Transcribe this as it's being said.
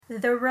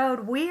The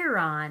road we're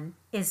on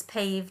is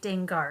paved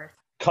in Garth.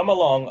 Come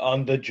along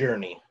on the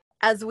journey.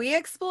 As we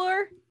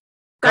explore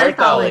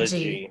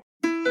Garthology.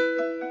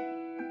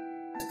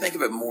 Think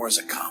of it more as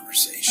a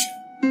conversation.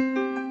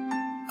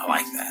 I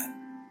like that.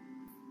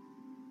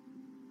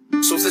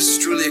 So if this is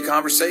truly a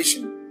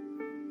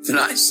conversation, then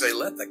I say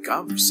let the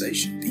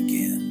conversation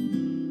begin.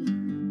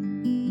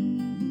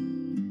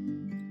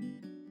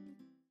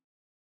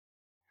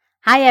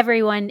 Hi,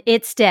 everyone.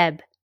 It's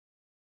Deb.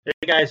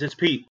 Hey guys, it's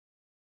Pete.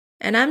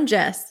 And I'm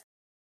Jess.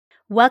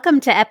 Welcome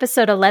to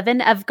episode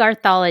 11 of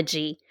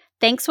Garthology.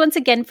 Thanks once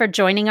again for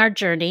joining our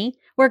journey.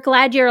 We're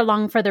glad you're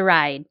along for the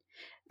ride.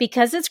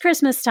 Because it's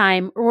Christmas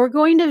time, we're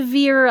going to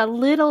veer a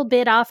little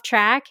bit off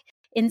track.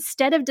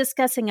 Instead of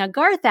discussing a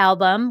Garth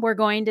album, we're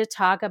going to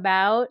talk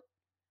about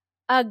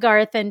a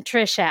Garth and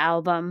Trisha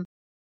album.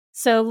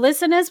 So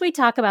listen as we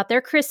talk about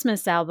their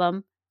Christmas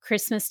album,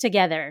 Christmas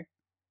Together.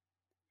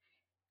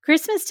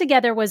 Christmas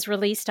Together was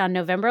released on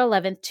November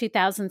 11th,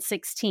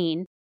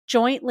 2016,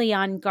 jointly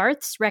on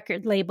Garth's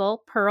record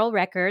label, Pearl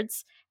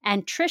Records,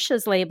 and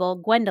Trisha's label,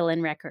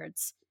 Gwendolyn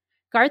Records.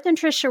 Garth and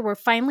Trisha were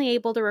finally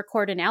able to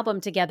record an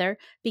album together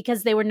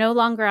because they were no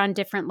longer on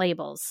different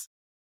labels.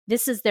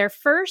 This is their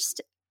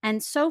first,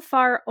 and so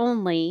far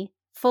only,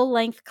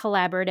 full-length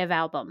collaborative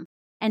album,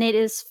 and it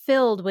is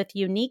filled with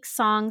unique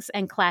songs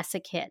and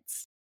classic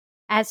hits.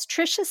 As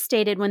Trisha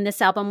stated when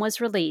this album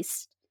was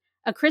released,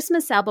 a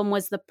Christmas album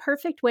was the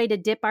perfect way to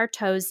dip our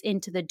toes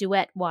into the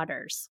duet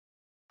waters.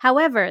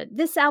 However,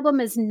 this album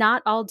is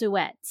not all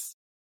duets.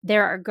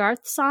 There are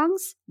Garth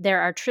songs,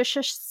 there are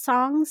Trisha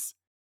songs,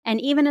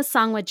 and even a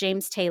song with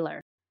James Taylor.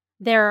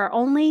 There are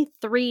only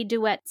 3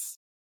 duets.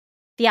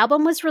 The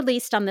album was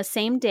released on the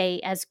same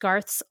day as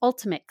Garth's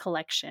Ultimate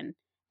Collection,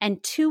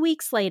 and 2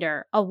 weeks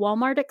later, a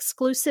Walmart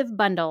exclusive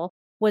bundle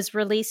was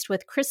released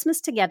with Christmas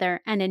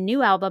Together and a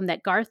new album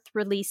that Garth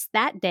released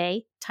that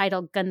day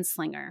titled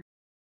Gunslinger.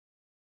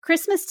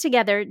 Christmas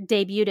Together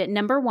debuted at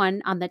number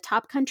 1 on the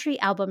Top Country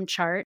Album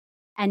chart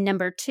and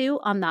number 2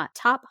 on the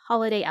Top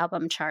Holiday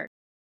Album chart.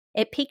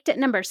 It peaked at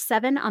number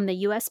 7 on the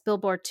U.S.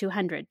 Billboard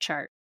 200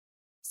 chart.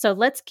 So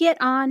let's get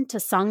on to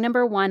song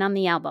number 1 on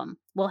the album.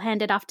 We'll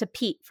hand it off to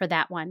Pete for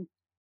that one.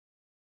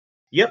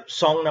 Yep,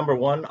 song number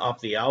 1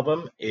 off the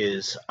album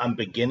is I'm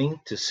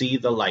Beginning to See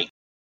the Light.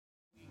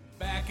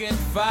 Back in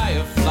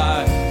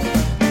Firefly,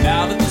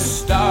 now that the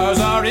stars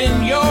are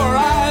in your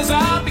eyes,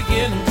 I'm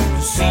beginning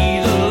to see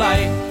the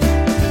light.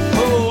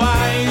 Oh,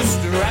 I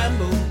used to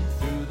ramble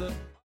through the...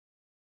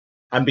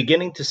 I'm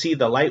Beginning to See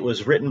the Light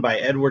was written by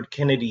Edward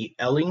Kennedy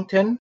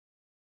Ellington,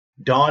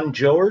 Don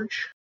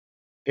George,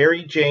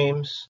 Harry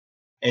James,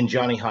 and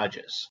Johnny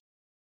Hodges.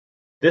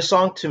 This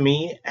song to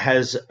me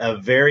has a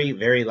very,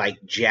 very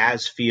like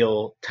jazz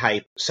feel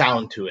type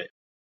sound to it.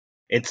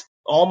 It's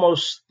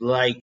almost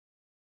like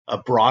a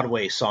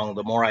Broadway song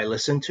the more I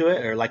listen to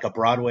it, or like a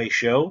Broadway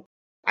show.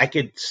 I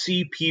could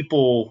see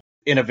people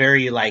in a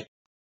very like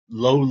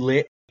low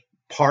lit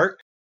park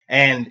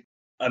and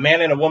a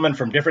man and a woman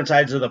from different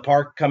sides of the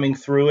park coming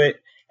through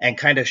it and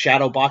kind of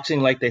shadow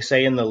boxing like they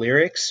say in the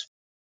lyrics.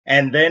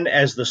 And then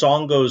as the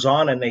song goes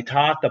on and they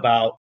talk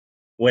about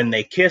when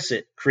they kiss,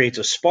 it creates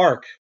a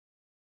spark.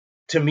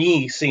 To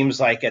me, seems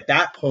like at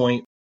that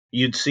point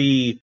you'd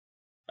see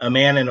a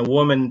man and a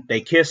woman, they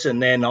kiss,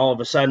 and then all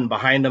of a sudden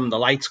behind them the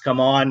lights come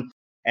on.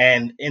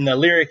 And in the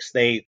lyrics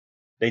they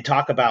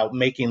talk about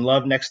making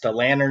love next to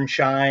lantern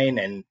shine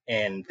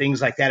and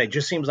things like that. It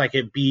just seems like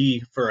it'd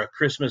be for a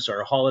Christmas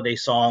or a holiday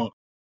song,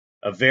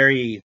 a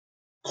very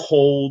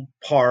cold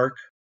park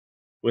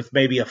with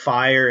maybe a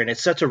fire, and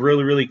it's such a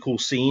really, really cool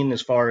scene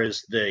as far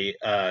as the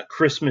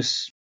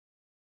Christmas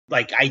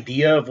like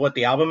idea of what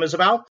the album is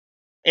about.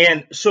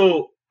 And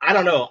so I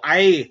don't know,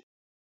 I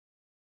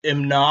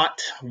am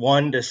not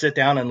one to sit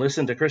down and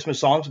listen to Christmas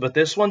songs, but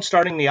this one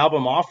starting the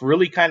album off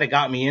really kind of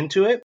got me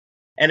into it.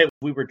 And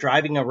we were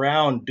driving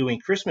around doing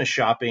Christmas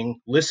shopping,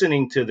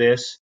 listening to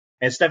this,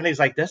 and Stephanie's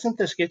like, doesn't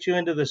this get you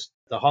into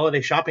the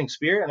holiday shopping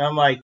spirit? And I'm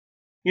like,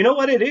 you know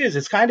what it is?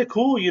 It's kind of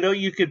cool. You know,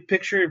 you could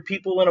picture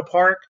people in a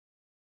park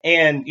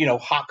and, you know,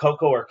 hot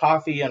cocoa or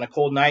coffee on a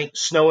cold night,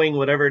 snowing,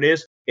 whatever it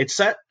is. It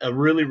set a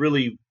really,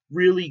 really,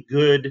 really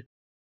good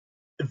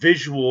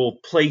visual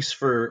place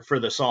for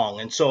the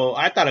song. And so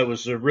I thought it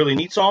was a really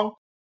neat song.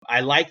 I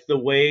like the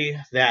way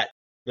that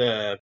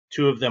the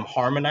two of them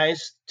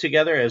harmonized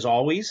together as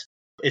always.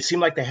 It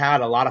seemed like they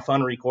had a lot of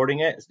fun recording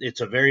it.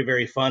 It's a very,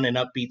 very fun and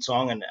upbeat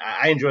song, and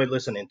I enjoyed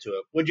listening to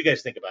it. What did you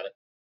guys think about it?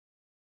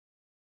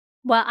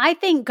 Well, I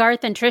think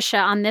Garth and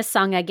Trisha on this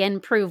song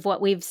again prove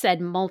what we've said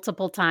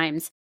multiple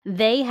times.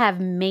 They have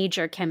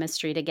major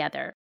chemistry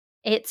together.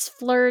 It's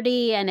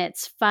flirty and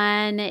it's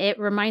fun. It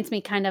reminds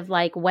me kind of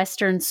like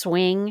Western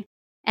swing.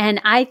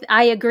 And I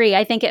agree.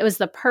 I think it was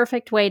the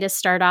perfect way to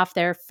start off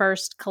their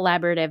first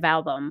collaborative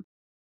album.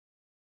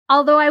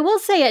 Although I will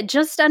say at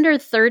just under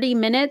 30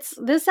 minutes,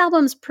 this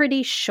album's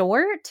pretty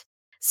short.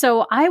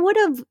 So I would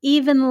have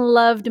even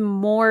loved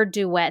more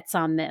duets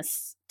on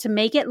this to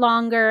make it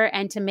longer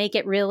and to make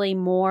it really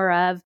more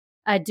of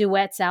a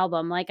duets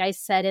album. Like I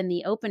said in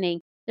the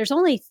opening, there's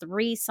only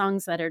 3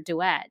 songs that are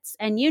duets.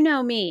 And you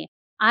know me,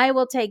 I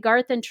will take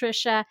Garth and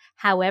Trisha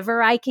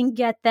however I can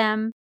get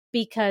them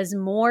because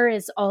more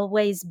is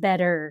always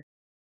better.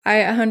 I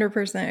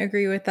 100%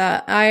 agree with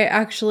that.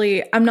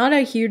 I'm not a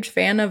huge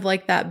fan of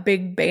like that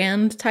big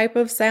band type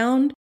of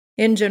sound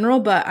in general,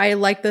 but I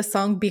like this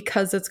song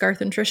because it's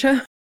Garth and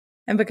Trisha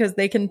and because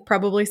they can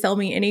probably sell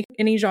me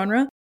any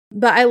genre.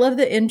 But I love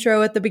the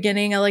intro at the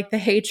beginning. I like the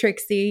 "Hey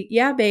Trixie,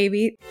 yeah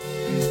baby."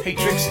 Hey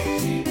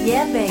Trixie.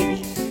 Yeah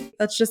baby.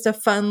 That's just a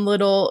fun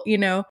little,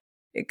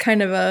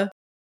 kind of a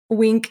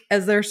wink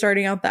as they're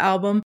starting out the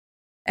album.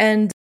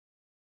 And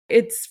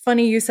it's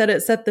funny you said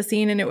it set the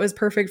scene and it was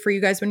perfect for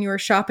you guys when you were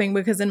shopping,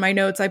 because in my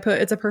notes I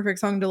put it's a perfect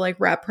song to like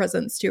wrap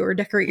presents to or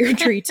decorate your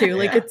tree to.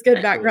 Like it's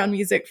good background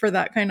music for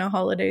that kind of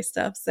holiday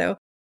stuff. So,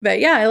 but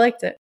yeah, I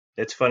liked it.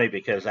 It's funny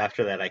because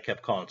after that I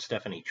kept calling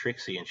Stephanie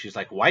Trixie and she's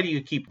like, why do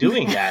you keep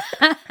doing that?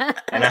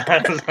 And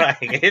I was like,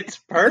 it's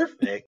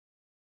perfect.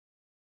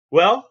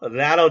 Well,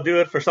 that'll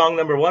do it for song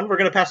number 1. We're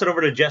going to pass it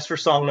over to Jess for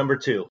song number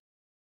 2.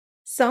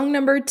 Song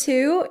number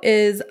 2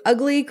 is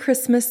 "Ugly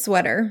Christmas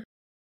Sweater."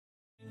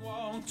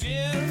 Ho,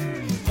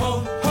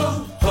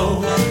 ho,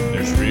 ho.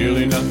 There's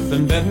really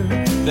nothing better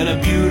than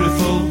a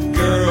beautiful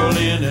girl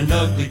in an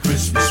ugly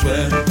Christmas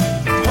sweater.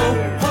 Ho,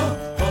 ho,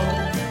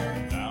 ho.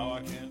 Now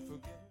I can't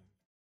forget.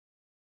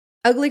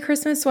 "Ugly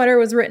Christmas Sweater"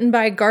 was written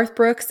by Garth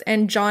Brooks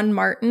and John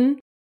Martin.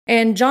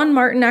 And John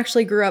Martin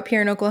actually grew up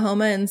here in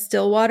Oklahoma in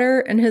Stillwater,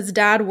 and his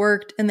dad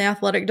worked in the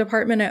athletic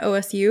department at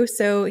OSU.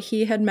 So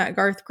he had met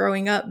Garth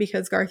growing up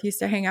because Garth used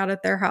to hang out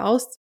at their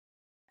house.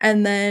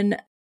 And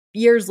then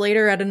years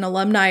later at an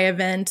alumni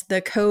event,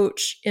 the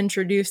coach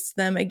introduced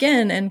them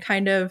again and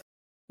kind of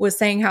was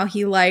saying how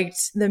he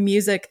liked the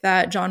music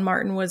that John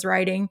Martin was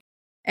writing.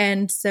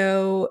 And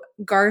so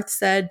Garth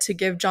said to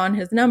give John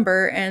his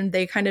number, and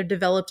they kind of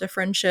developed a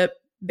friendship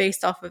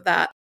based off of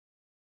that.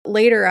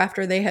 Later,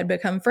 after they had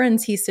become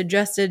friends, he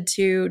suggested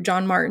to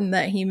John Martin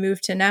that he move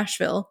to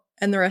Nashville,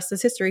 and the rest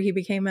is history. He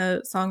became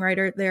a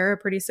songwriter there, a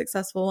pretty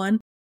successful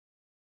one.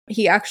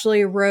 He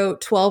actually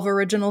wrote 12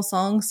 original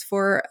songs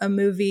for a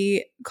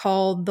movie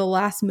called The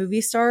Last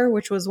Movie Star,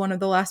 which was one of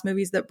the last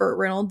movies that Burt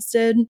Reynolds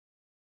did.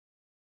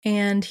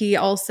 And he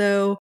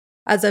also,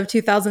 as of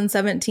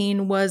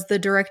 2017, was the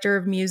director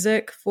of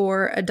music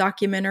for a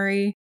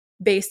documentary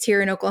based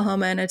here in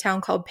Oklahoma in a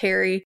town called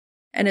Perry.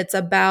 And it's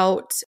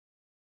about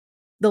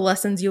the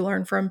lessons you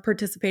learn from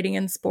participating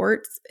in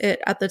sports.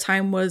 It at the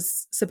time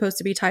was supposed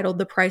to be titled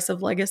The Price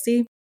of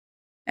Legacy.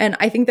 And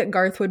I think that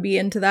Garth would be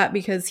into that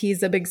because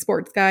he's a big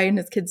sports guy and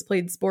his kids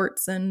played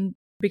sports and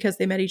because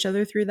they met each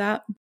other through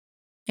that.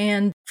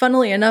 And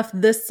funnily enough,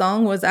 this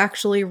song was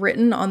actually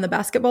written on the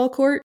basketball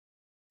court.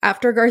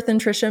 After Garth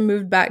and Trisha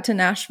moved back to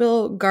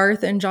Nashville,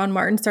 Garth and John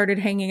Martin started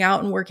hanging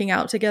out and working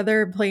out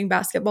together, playing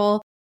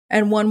basketball.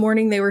 And one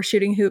morning they were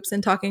shooting hoops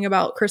and talking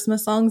about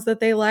Christmas songs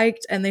that they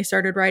liked, and they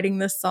started writing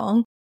this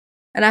song.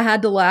 And I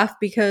had to laugh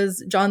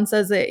because John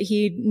says that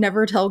he'd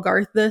never tell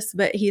Garth this,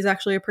 but he's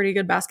actually a pretty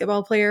good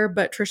basketball player,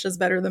 but Trisha's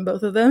better than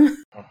both of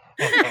them.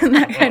 And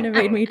that kind of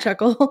made me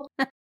chuckle.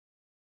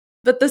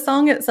 But the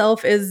song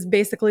itself is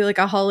basically like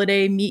a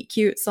holiday meet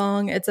cute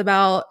song. It's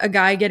about a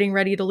guy getting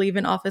ready to leave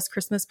an office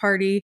Christmas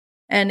party,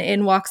 and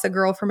in walks a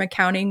girl from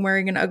accounting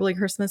wearing an ugly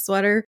Christmas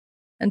sweater.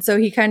 And so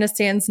he kind of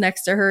stands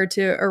next to her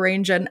to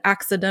arrange an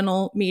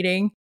accidental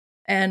meeting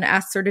and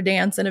asks her to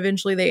dance. And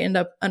eventually they end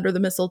up under the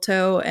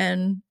mistletoe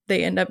and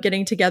they end up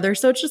getting together.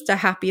 So it's just a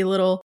happy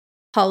little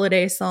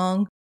holiday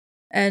song.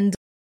 And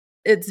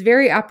it's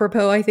very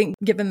apropos, I think,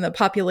 given the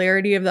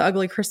popularity of the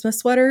ugly Christmas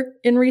sweater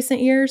in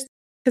recent years.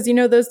 Because, you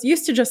know, those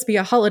used to just be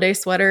a holiday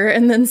sweater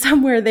and then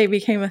somewhere they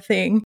became a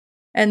thing.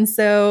 And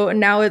so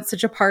now it's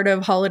such a part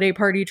of holiday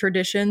party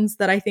traditions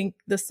that I think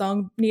this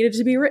song needed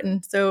to be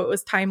written. So it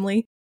was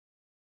timely.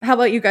 How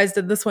about you guys?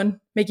 Did this one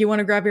make you want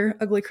to grab your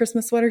ugly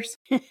Christmas sweaters?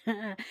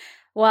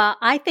 Well,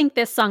 I think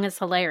this song is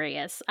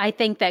hilarious. I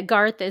think that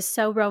Garth is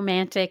so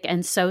romantic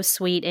and so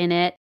sweet in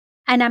it.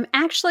 And I'm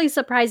actually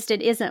surprised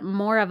it isn't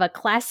more of a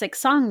classic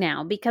song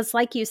now because,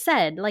 like you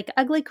said, like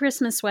ugly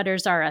Christmas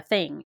sweaters are a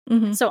thing.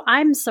 Mm-hmm. So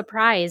I'm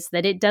surprised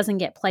that it doesn't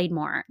get played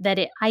more,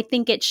 I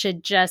think it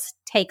should just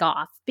take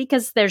off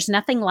because there's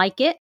nothing like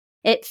it.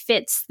 It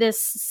fits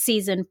this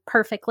season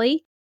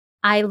perfectly.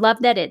 I love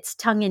that it's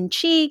tongue in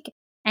cheek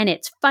and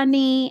it's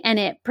funny and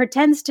it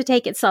pretends to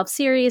take itself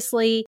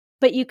seriously.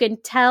 But you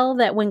can tell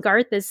that when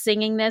Garth is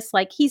singing this,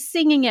 like he's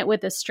singing it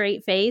with a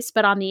straight face,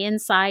 but on the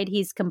inside,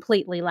 he's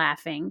completely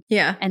laughing.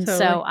 Yeah. And totally.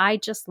 so I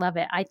just love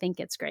it. I think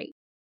it's great.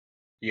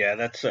 Yeah,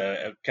 that's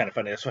kind of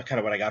funny. That's kind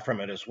of what I got from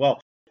it as well.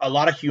 A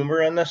lot of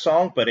humor in this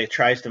song, but it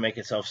tries to make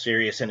itself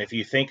serious. And if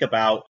you think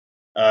about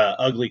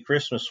Ugly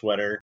Christmas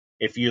Sweater,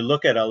 if you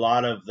look at a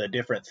lot of the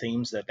different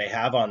themes that they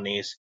have on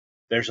these,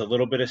 there's a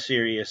little bit of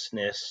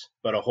seriousness,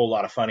 but a whole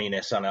lot of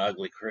funniness on an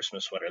Ugly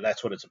Christmas Sweater.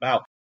 That's what it's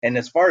about. And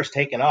as far as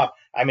taking off,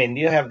 I mean,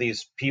 you have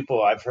these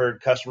people, I've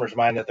heard customers of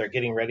mine that they're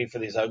getting ready for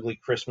these ugly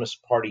Christmas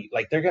party.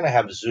 Like they're going to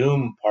have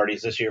Zoom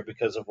parties this year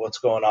because of what's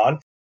going on.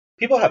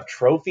 People have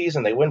trophies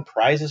and they win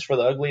prizes for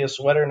the ugliest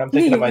sweater. And I'm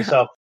thinking to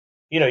myself,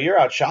 you're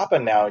out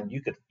shopping now and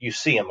you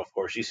see them, of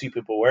course. You see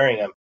people wearing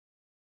them.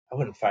 I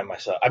wouldn't find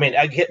myself. I mean,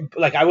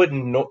 I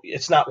wouldn't know.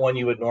 It's not one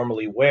you would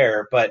normally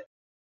wear, but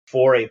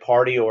for a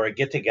party or a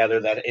get together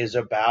that is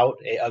about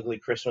a ugly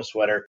Christmas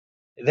sweater,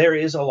 there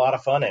is a lot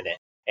of fun in it.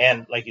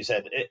 And like you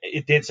said,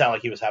 it did sound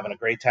like he was having a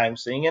great time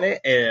singing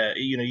it.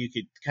 You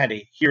could kind of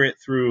hear it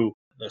through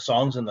the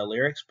songs and the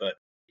lyrics, but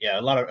yeah,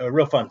 a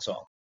real fun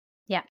song.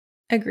 Yeah.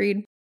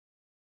 Agreed.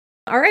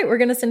 All right, we're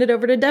going to send it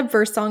over to Deb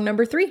for song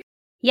number 3.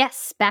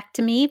 Yes, back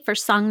to me for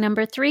song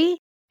number 3,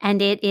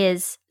 and it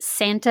is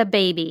Santa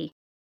Baby.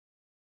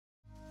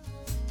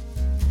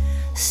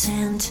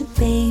 Santa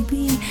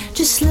baby,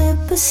 just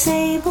slip a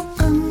sable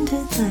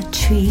under the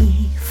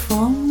tree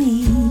for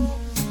me.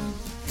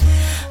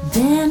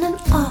 Been an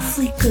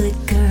awfully good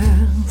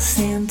girl,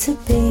 Santa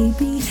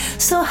baby,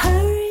 so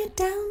hurry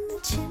down the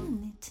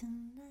chimney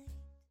tonight.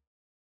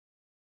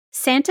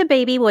 Santa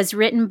Baby was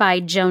written by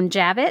Joan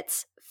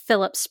Javits,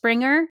 Philip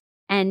Springer,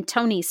 and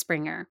Tony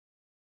Springer.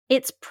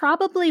 It's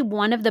probably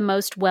one of the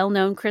most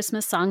well-known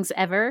Christmas songs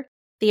ever.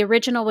 The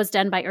original was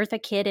done by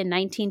Eartha Kitt in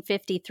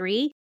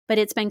 1953, but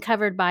it's been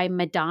covered by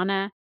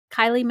Madonna,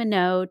 Kylie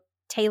Minogue,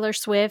 Taylor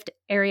Swift,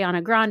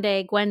 Ariana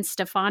Grande, Gwen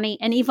Stefani,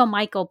 and even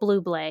Michael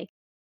Bublé.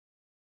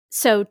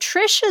 So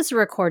Trisha's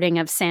recording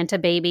of Santa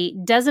Baby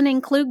doesn't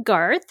include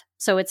Garth,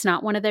 so it's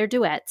not one of their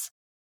duets.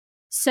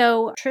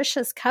 So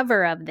Trisha's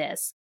cover of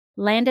this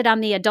landed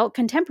on the adult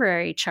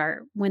contemporary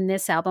chart when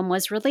this album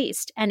was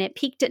released, and it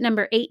peaked at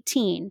number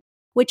 18,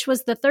 which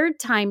was the third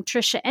time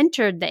Trisha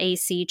entered the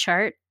AC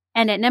chart,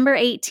 and at number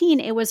 18,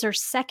 it was her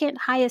second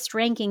highest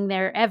ranking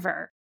there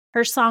ever.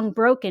 Her song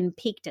Broken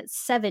peaked at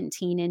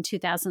 17 in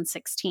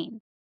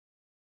 2016.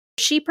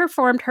 She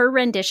performed her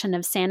rendition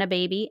of Santa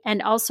Baby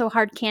and also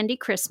Hard Candy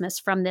Christmas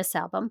from this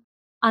album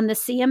on the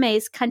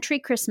CMA's Country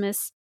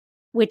Christmas,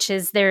 which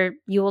is their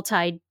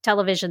Yuletide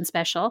television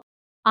special,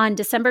 on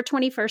December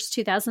 21st,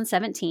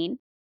 2017.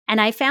 And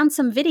I found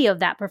some video of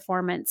that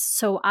performance,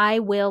 so I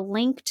will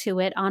link to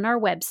it on our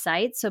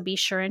website, so be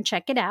sure and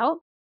check it out.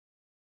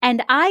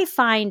 And I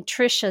find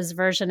Trisha's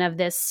version of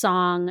this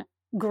song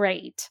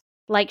great.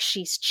 Like,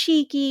 she's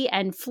cheeky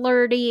and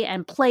flirty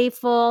and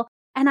playful,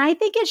 and I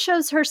think it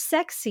shows her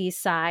sexy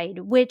side,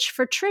 which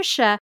for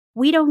Trisha,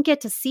 we don't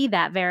get to see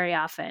that very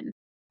often.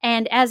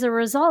 And as a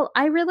result,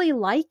 I really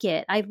like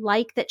it. I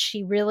like that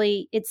she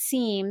really, it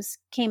seems,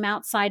 came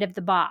outside of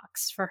the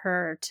box for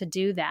her to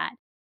do that.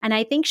 And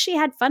I think she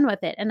had fun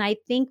with it, and I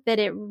think that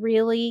it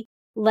really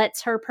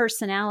lets her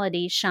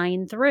personality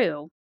shine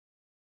through.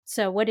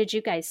 So what did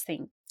you guys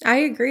think? I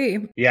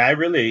agree. Yeah, I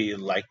really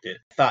liked it.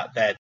 Thought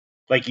that,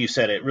 like you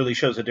said, it really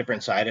shows a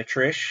different side of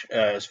Trish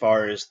as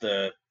far as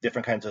the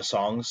different kinds of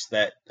songs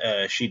that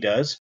she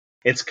does.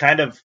 It's kind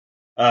of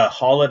a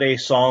holiday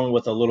song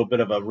with a little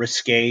bit of a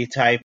risque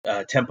type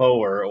tempo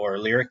or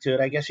lyric to it,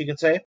 I guess you could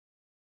say.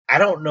 I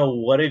don't know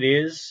what it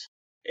is,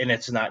 and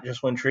it's not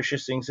just when Trisha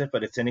sings it,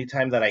 but it's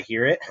anytime that I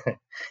hear it.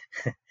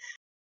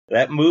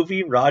 That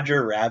movie,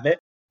 Roger Rabbit,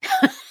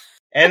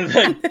 and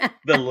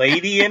the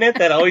lady in it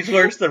that always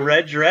wears the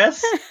red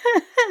dress.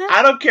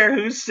 I don't care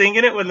who's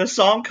singing it. When the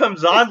song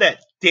comes on, that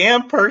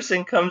damn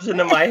person comes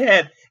into my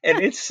head and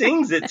it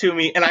sings it to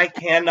me, and I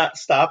cannot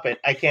stop it.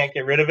 I can't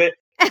get rid of it.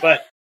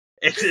 But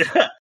it's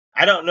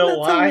I don't know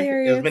why.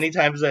 Hilarious. As many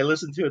times as I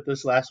listened to it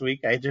this last week,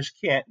 I just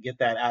can't get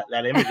that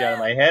image out of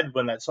my head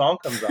when that song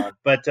comes on.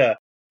 But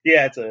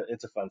yeah,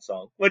 it's a fun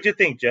song. What'd you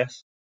think,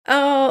 Jess?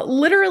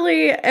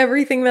 Literally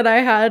everything that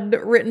I had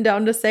written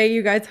down to say,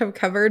 you guys have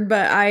covered,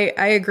 but I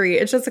agree.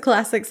 It's just a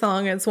classic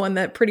song. It's one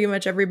that pretty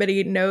much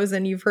everybody knows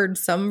and you've heard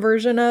some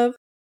version of,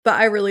 but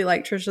I really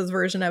like Trisha's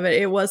version of it.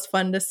 It was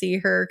fun to see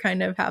her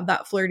kind of have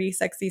that flirty,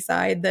 sexy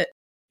side that,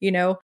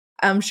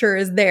 I'm sure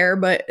is there,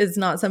 but is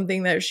not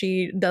something that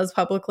she does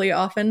publicly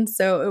often.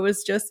 So it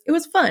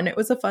was fun. It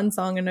was a fun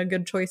song and a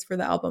good choice for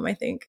the album, I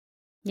think.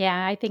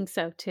 Yeah, I think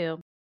so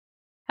too.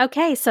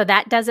 Okay, so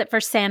that does it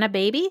for Santa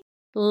Baby.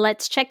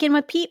 Let's check in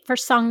with Pete for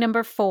song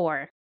number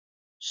 4.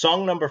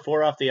 Song number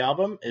 4 off the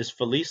album is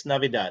Feliz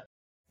Navidad.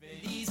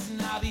 Feliz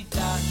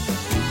Navidad.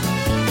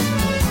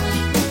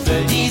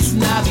 Feliz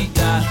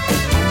Navidad.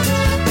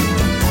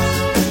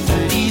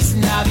 Feliz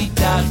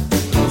Navidad.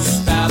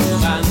 Prospero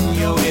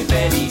año y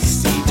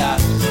felicidad.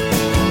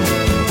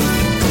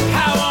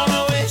 I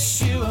wanna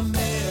wish you a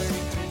Merry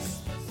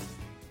Christmas.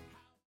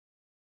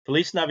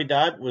 Feliz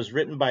Navidad was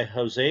written by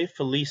Jose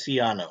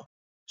Feliciano.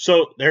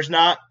 So there's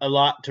not a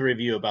lot to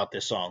review about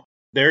this song.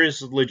 There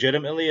is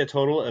legitimately a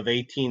total of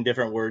 18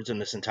 different words in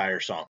this entire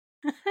song.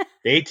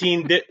 The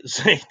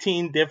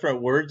 18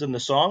 different words in the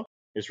song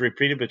is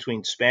repeated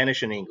between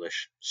Spanish and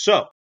English.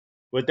 So,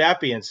 with that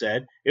being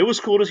said, it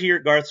was cool to hear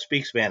Garth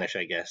speak Spanish,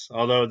 I guess.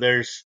 Although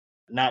there's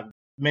not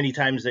many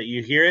times that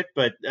you hear it,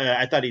 but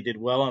I thought he did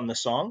well on the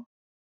song.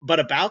 But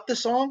about the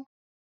song,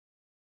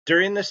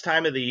 during this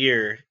time of the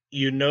year,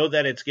 you know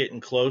that it's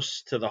getting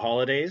close to the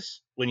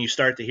holidays when you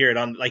start to hear it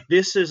on. Like,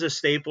 this is a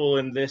staple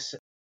in this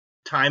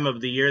time of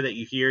the year that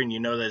you hear, and you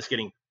know that it's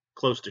getting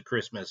close to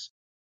Christmas.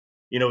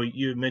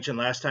 You mentioned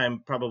last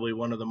time probably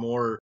one of the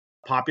more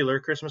popular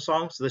Christmas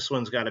songs, this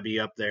one's got to be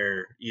up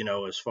there,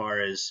 as far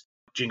as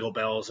Jingle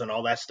Bells and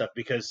all that stuff,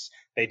 because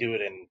they do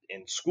it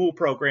in school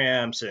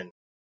programs. And,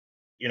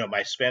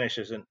 my Spanish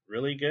isn't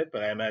really good,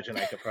 but I imagine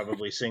I could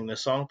probably sing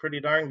this song pretty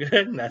darn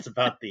good. And that's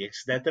about the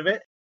extent of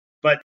it.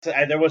 But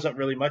there wasn't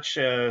really much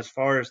as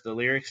far as the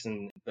lyrics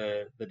and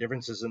the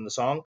differences in the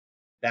song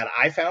that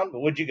I found.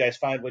 But what'd you guys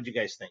find? What'd you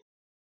guys think?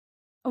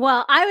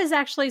 Well, I was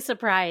actually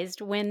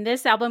surprised when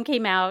this album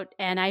came out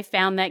and I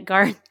found that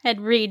Garth had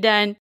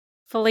redone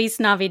Feliz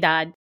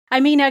Navidad. I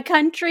mean, a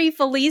country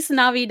Feliz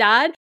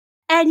Navidad.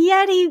 And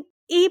yet he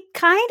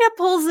kind of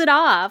pulls it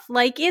off.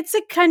 Like, it's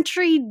a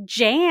country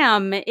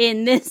jam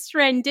in this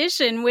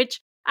rendition, which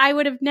I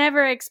would have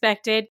never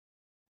expected.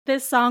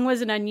 This song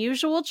was an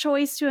unusual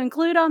choice to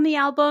include on the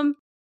album,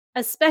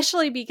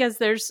 especially because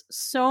there's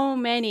so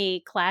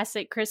many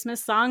classic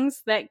Christmas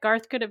songs that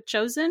Garth could have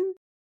chosen.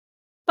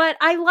 But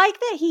I like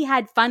that he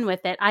had fun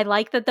with it. I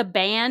like that the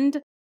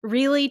band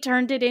really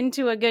turned it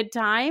into a good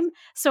time.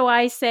 So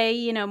I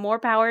say, more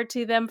power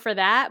to them for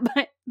that.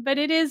 But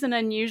it is an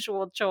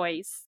unusual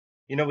choice.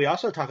 We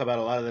also talk about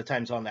a lot of the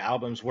times on the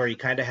albums where he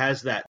kind of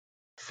has that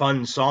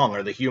fun song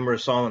or the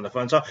humorous song and the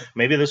fun song.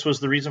 Maybe this was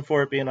the reason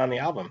for it being on the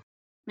album.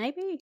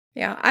 Maybe.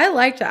 Yeah, I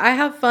liked it. I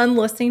have fun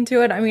listening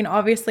to it. I mean,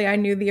 obviously, I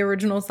knew the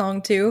original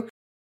song too.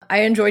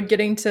 I enjoyed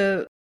getting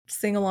to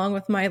sing along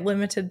with my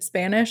limited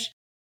Spanish.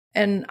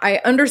 And I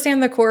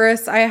understand the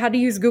chorus. I had to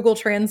use Google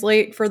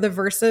Translate for the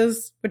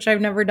verses, which I've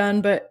never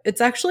done, but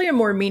it's actually a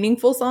more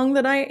meaningful song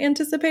than I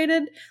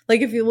anticipated.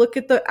 Like, if you look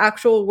at the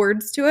actual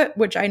words to it,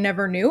 which I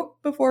never knew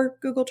before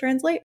Google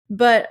Translate.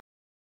 But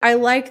I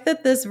like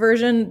that this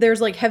version,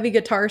 there's like heavy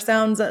guitar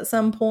sounds at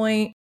some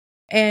point,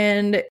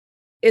 and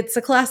it's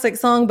a classic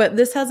song, but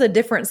this has a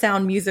different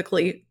sound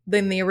musically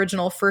than the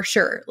original for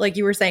sure. Like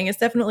you were saying, it's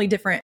definitely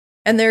different.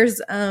 And there's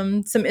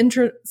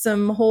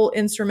some whole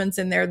instruments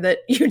in there that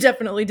you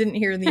definitely didn't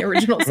hear in the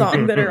original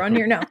song that are on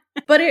here now.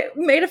 But it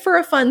made it for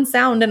a fun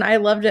sound, and I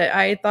loved it.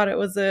 I thought it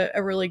was a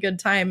really good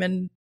time,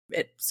 and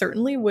it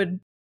certainly would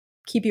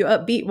keep you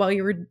upbeat while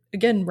you were,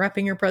 again,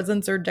 wrapping your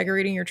presents or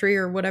decorating your tree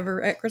or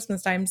whatever at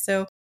Christmas time.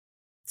 So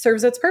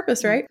serves its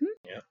purpose, right?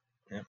 Yeah.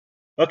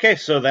 Okay,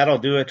 so that'll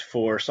do it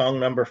for song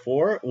number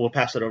 4. We'll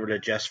pass it over to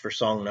Jess for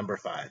song number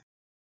 5.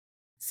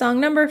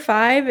 Song number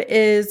 5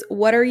 is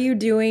What Are You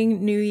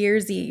Doing New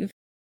Year's Eve?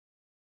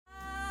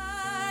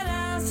 I'd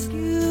ask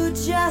you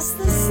just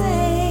the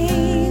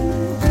same.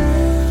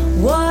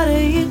 What are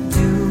you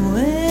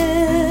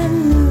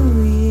doing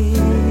New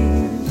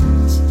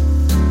Year's?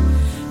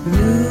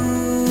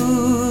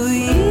 New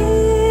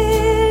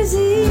Year's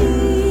Eve.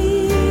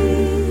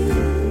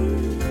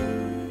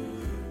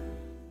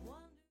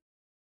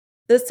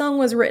 This song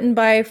was written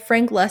by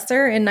Frank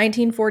Lesser in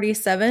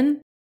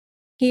 1947.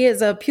 He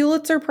is a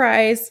Pulitzer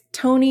Prize,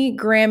 Tony,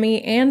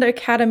 Grammy, and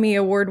Academy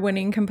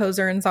Award-winning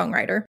composer and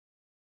songwriter.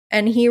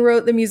 And he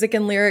wrote the music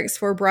and lyrics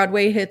for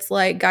Broadway hits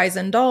like Guys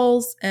and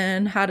Dolls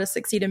and How to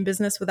Succeed in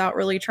Business Without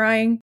Really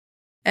Trying.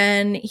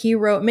 And he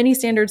wrote many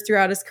standards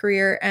throughout his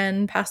career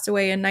and passed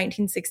away in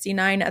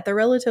 1969 at the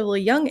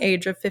relatively young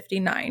age of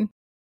 59.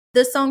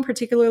 This song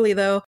particularly,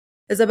 though,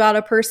 is about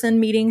a person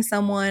meeting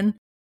someone,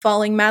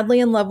 falling madly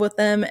in love with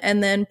them,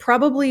 and then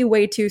probably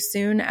way too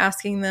soon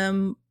asking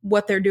them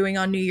what they're doing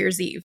on New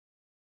Year's Eve.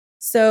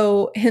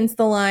 So hence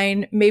the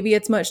line, maybe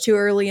it's much too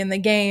early in the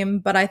game,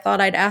 but I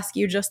thought I'd ask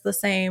you just the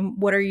same,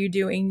 what are you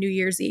doing New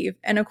Year's Eve?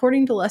 And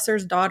according to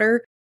Lesser's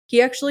daughter,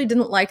 he actually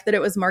didn't like that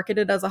it was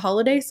marketed as a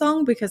holiday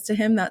song because to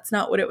him, that's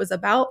not what it was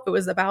about. It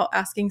was about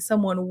asking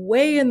someone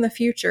way in the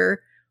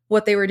future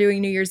what they were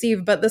doing New Year's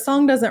Eve, but the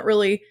song doesn't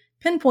really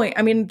pinpoint.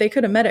 I mean, they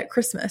could have met at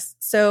Christmas.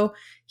 So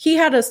he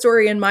had a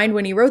story in mind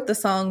when he wrote the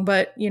song,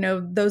 but,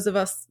 those of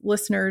us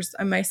listeners,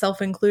 and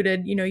myself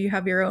included, you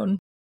have your own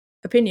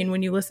opinion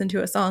when you listen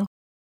to a song.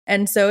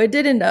 And so it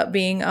did end up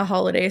being a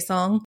holiday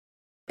song.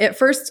 It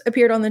first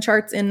appeared on the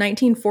charts in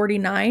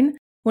 1949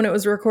 when it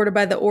was recorded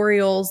by the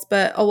Orioles,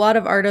 but a lot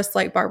of artists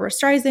like Barbra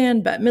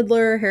Streisand, Bette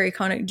Midler, Harry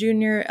Connick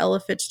Jr., Ella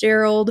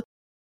Fitzgerald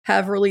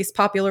have released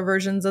popular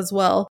versions as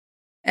well.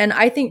 And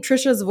I think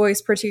Trisha's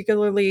voice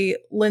particularly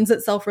lends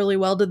itself really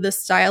well to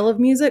this style of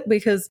music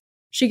because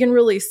she can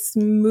really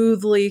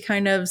smoothly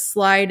kind of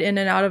slide in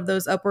and out of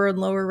those upper and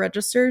lower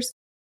registers.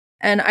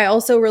 And I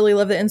also really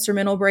love the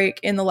instrumental break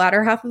in the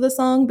latter half of the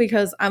song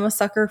because I'm a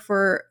sucker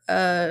for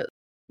a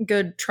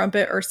good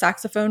trumpet or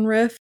saxophone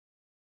riff.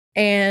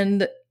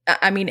 And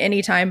I mean,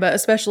 anytime, but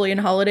especially in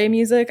holiday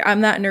music,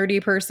 I'm that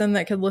nerdy person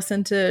that could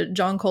listen to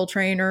John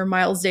Coltrane or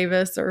Miles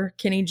Davis or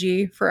Kenny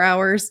G for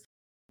hours.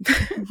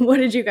 What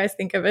did you guys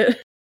think of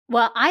it?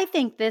 Well, I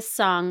think this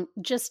song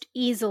just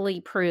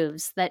easily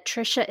proves that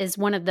Trisha is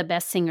one of the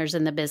best singers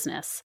in the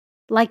business.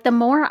 Like, the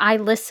more I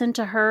listen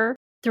to her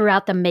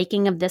throughout the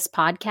making of this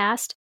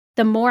podcast,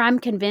 the more I'm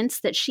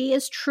convinced that she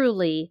is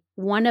truly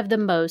one of the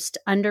most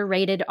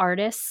underrated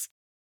artists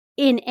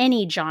in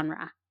any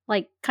genre,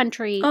 like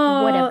country,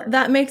 whatever.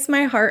 That makes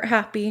my heart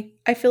happy.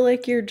 I feel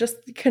like you're just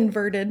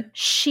converted.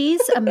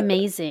 She's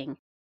amazing.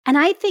 And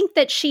I think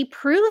that she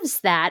proves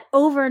that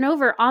over and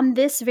over on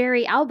this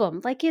very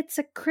album. Like, it's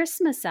a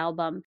Christmas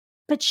album,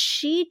 but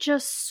she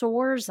just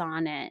soars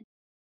on it.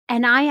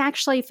 And I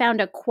actually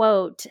found a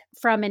quote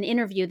from an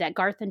interview that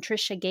Garth and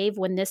Trisha gave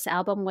when this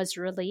album was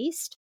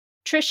released.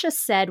 Trisha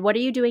said, "What are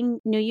you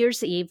doing New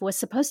Year's Eve?" was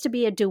supposed to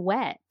be a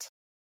duet,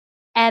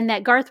 and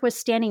that Garth was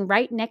standing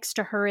right next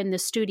to her in the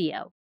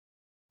studio.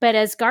 But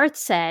as Garth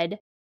said,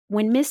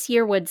 when Miss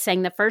Yearwood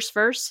sang the first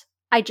verse,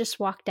 I just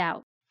walked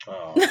out.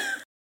 Oh.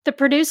 The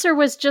producer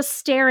was just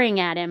staring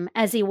at him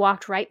as he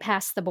walked right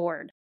past the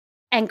board.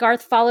 And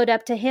Garth followed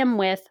up to him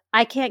with,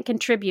 "I can't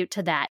contribute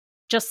to that.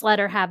 Just let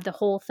her have the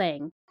whole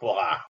thing."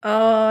 Wow.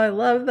 Oh, I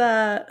love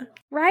that.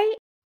 Right?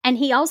 And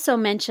he also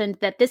mentioned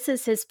that this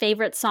is his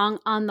favorite song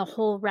on the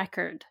whole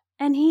record.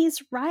 And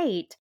he's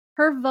right.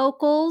 Her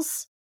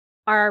vocals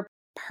are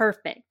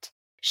perfect.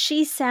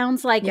 She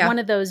sounds like one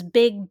of those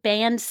big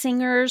band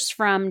singers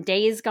from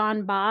Days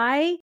Gone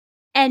By.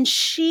 And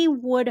she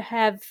would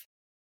have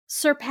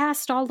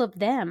surpassed all of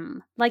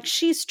them. Like,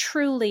 she's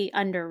truly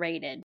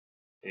underrated.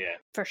 Yeah.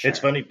 For sure. It's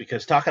funny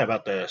because talking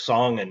about the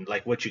song and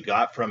like what you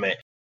got from it,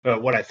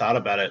 what I thought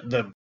about it,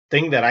 the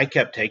thing that I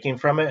kept taking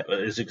from it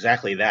is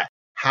exactly that.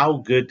 How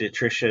good did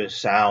Trisha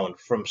sound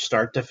from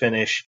start to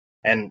finish?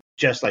 And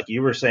just like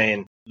you were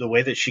saying, the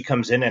way that she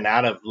comes in and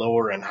out of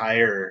lower and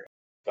higher,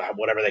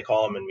 whatever they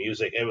call them in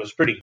music, it was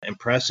pretty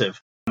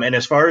impressive. And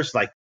as far as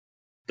like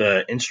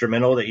the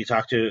instrumental that you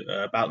talked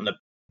about in the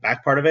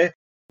back part of it,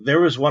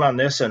 there was one on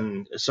this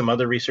and some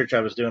other research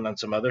I was doing on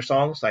some other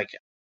songs. Like,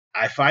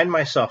 I find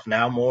myself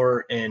now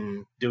more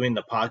in doing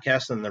the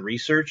podcast than the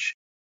research,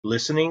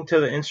 listening to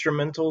the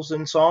instrumentals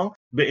in song.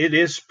 But it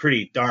is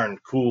pretty darn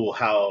cool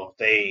how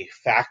they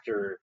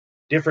factor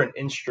different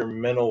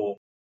instrumental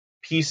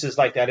pieces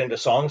like that into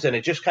songs, and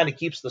it just kind of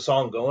keeps the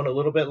song going a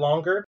little bit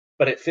longer,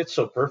 but it fits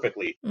so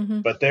perfectly.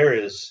 Mm-hmm. But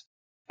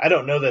I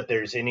don't know that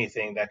there's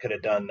anything that could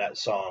have done that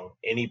song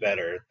any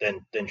better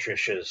than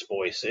Trisha's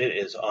voice. It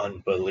is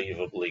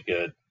unbelievably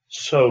good.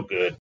 So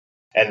good.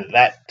 And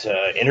that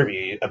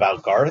interview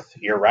about Garth,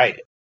 you're right.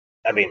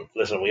 I mean,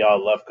 listen, we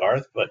all love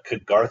Garth, but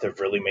could Garth have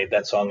really made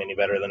that song any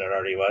better than it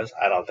already was?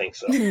 I don't think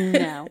so.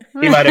 No.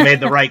 He might have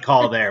made the right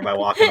call there by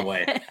walking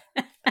away.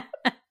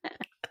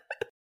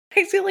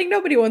 I feel like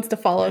nobody wants to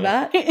follow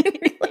that.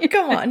 Like,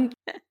 come on.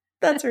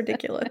 That's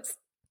ridiculous.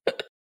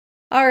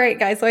 All right,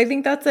 guys. So I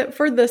think that's it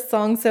for this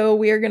song. So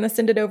we are going to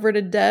send it over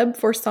to Deb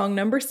for song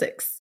number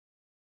 6.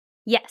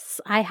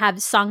 Yes, I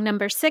have song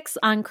number 6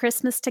 on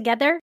Christmas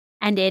Together,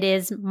 and it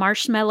is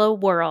Marshmallow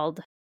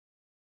World.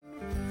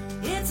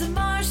 It's a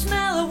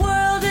marshmallow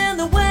world in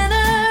the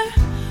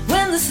winter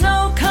when the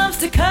snow comes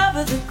to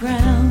cover the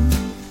ground.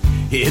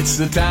 It's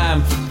the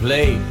time for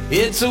play.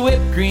 It's a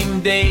whipped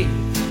cream day.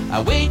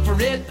 I wait for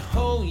it the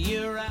whole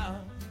year round.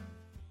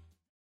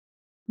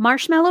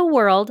 Marshmallow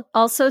World,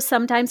 also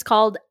sometimes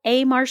called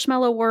A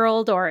Marshmallow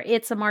World or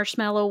It's a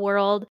Marshmallow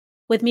World,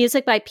 with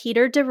music by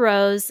Peter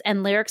DeRose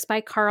and lyrics by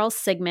Carl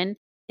Sigman,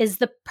 is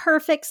the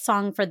perfect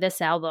song for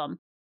this album.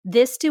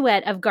 This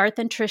duet of Garth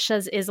and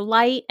Trisha's is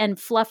light and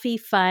fluffy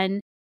fun,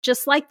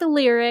 just like the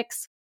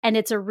lyrics, and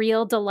it's a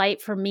real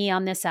delight for me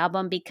on this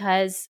album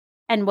because,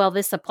 and well,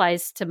 this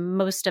applies to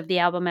most of the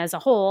album as a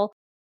whole,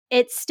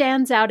 it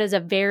stands out as a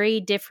very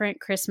different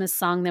Christmas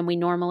song than we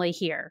normally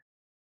hear.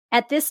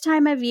 At this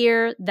time of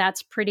year,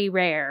 that's pretty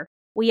rare.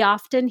 We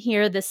often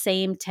hear the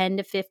same 10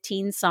 to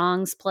 15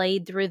 songs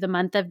played through the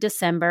month of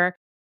December,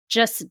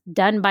 just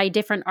done by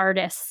different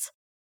artists.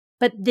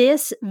 But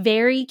this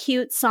very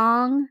cute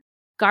song,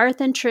 Garth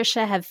and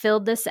Trisha have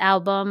filled this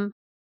album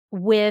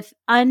with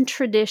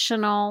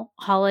untraditional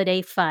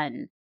holiday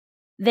fun.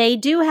 They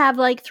do have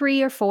like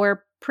 3 or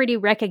 4 pretty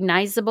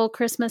recognizable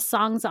Christmas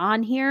songs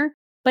on here,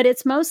 but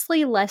it's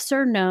mostly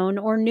lesser known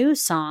or new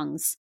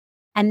songs.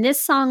 And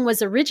this song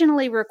was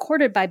originally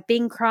recorded by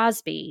Bing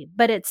Crosby,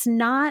 but it's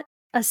not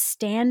a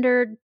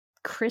standard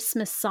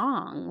Christmas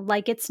song.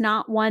 Like, it's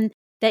not one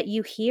that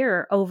you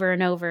hear over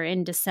and over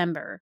in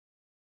December.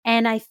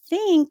 And I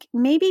think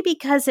maybe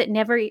because it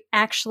never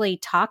actually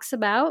talks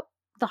about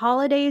the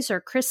holidays or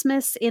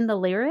Christmas in the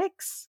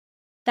lyrics,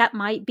 that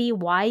might be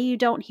why you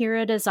don't hear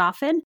it as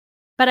often.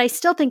 But I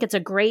still think it's a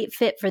great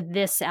fit for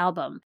this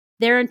album.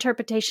 Their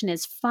interpretation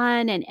is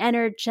fun and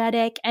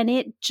energetic, and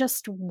it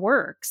just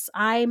works.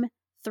 I'm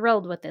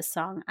thrilled with this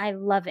song. I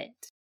love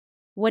it.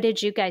 What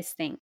did you guys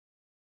think?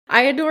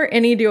 I adore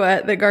any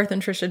duet that Garth and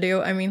Trisha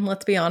do. I mean,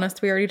 let's be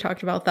honest, we already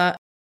talked about that.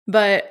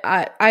 But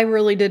I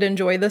really did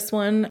enjoy this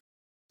one.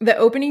 The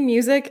opening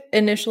music,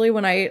 initially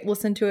when I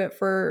listened to it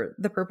for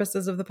the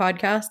purposes of the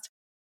podcast,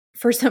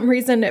 for some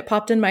reason it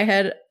popped in my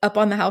head, Up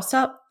on the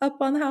Housetop.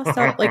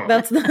 Like,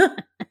 that's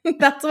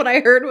what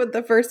I heard with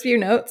the first few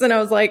notes. And I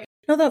was like,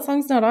 no, that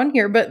song's not on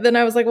here. But then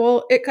I was like,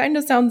 well, it kind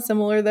of sounds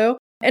similar though.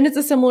 And it's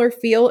a similar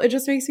feel. It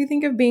just makes you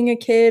think of being a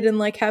kid and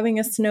like having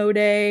a snow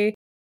day.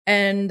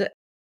 And,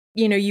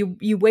 you know,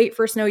 you wait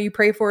for snow, you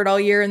pray for it all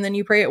year, and then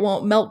you pray it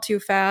won't melt too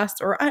fast.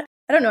 Or I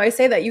I don't know. I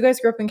say that you guys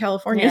grew up in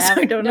California, Yeah,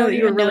 so I don't know that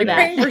you were even know really that.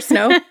 praying for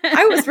snow.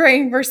 I was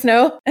praying for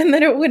snow and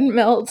then it wouldn't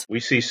melt. We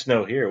see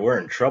snow here. We're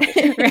in trouble.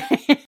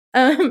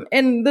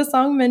 And the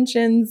song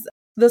mentions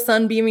the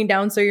sun beaming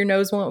down so your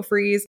nose won't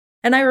freeze.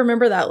 And I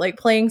remember that, like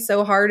playing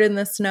so hard in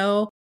the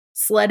snow,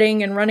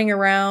 sledding and running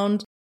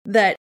around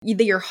that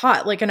you're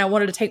hot. Like, and I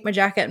wanted to take my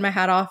jacket and my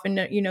hat off.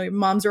 And, you know,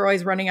 moms are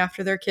always running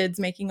after their kids,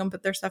 making them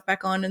put their stuff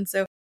back on. And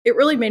so it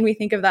really made me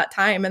think of that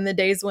time and the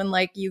days when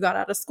like you got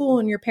out of school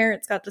and your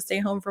parents got to stay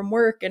home from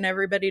work and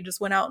everybody just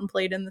went out and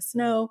played in the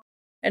snow.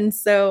 And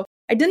so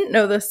I didn't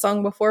know this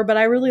song before, but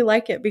I really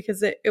like it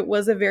because it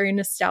was a very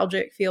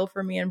nostalgic feel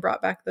for me and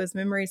brought back those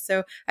memories.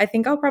 So I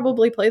think I'll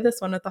probably play this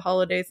one at the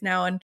holidays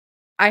now. And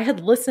I had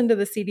listened to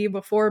the CD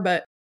before,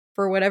 but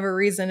for whatever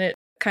reason,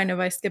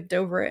 I skipped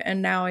over it.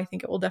 And now I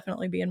think it will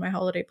definitely be in my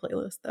holiday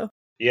playlist though.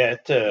 Yeah,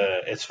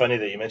 it's funny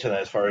that you mentioned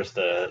that as far as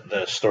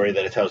the story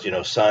that it tells, you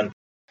know, son.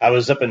 I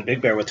was up in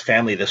Big Bear with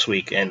family this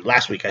week, and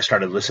last week I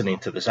started listening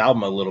to this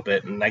album a little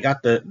bit, and I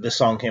got the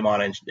song came on,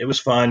 and it was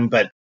fun,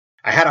 but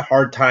I had a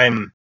hard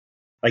time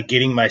like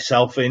getting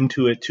myself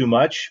into it too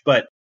much,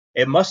 but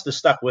it must have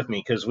stuck with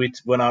me because we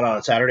went out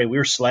on Saturday. We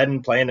were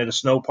sledding, playing at a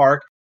snow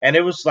park, and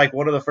it was like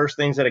one of the first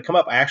things that had come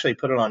up. I actually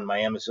put it on my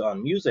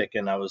Amazon Music,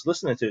 and I was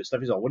listening to it.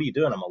 Steffi's like, "What are you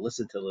doing?" I'm going to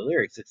listen to the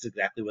lyrics. It's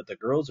exactly what the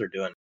girls are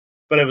doing.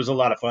 But it was a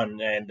lot of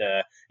fun, and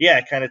yeah,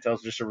 it kind of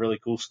tells just a really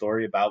cool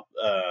story about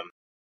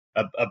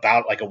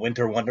like a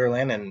winter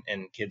wonderland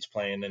and kids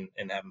playing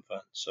and having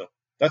fun. So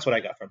that's what I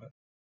got from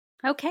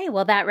it. Okay,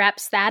 well, that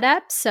wraps that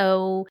up.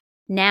 So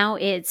now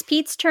it's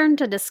Pete's turn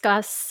to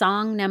discuss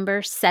song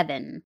number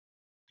 7.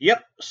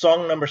 Yep,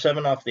 song number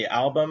 7 off the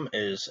album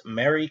is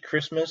Merry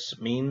Christmas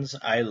Means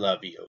I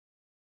Love You.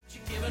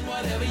 Given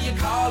whatever you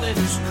call it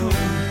is cool,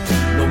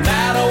 no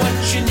matter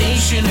what your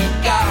nation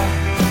or God.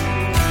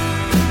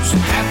 So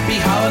happy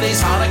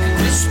holidays, Hanukkah,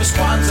 Christmas,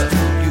 Kwanzaa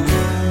for you.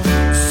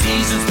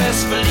 Season's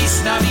best,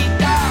 Feliz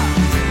Navidad.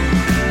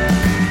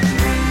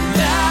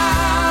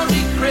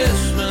 Merry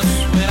Christmas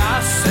when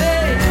I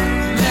say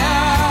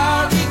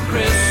Merry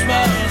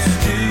Christmas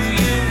to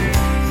you.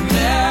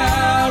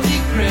 Merry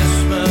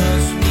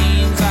Christmas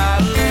means I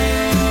love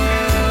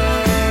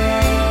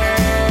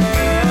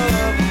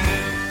you.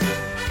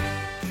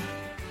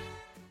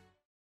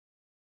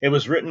 It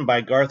was written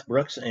by Garth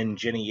Brooks and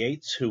Jenny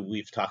Yates, who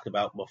we've talked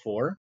about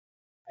before.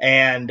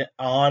 And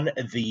on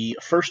the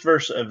first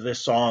verse of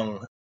this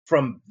song,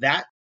 from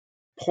that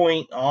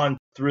point on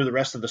through the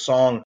rest of the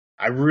song,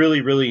 I really,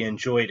 really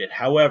enjoyed it.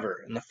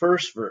 However, in the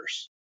first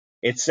verse,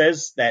 it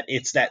says that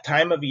it's that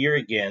time of year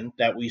again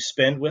that we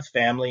spend with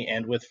family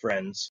and with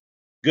friends.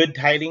 Good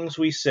tidings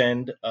we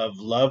send of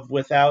love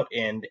without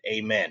end.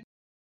 Amen.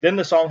 Then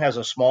the song has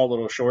a small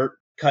little short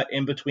cut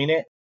in between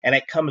it, and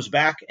it comes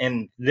back,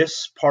 and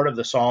this part of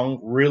the song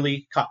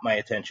really caught my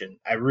attention.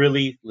 I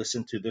really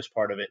listened to this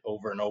part of it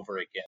over and over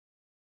again.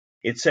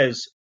 It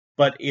says,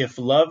 "But if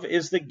love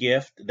is the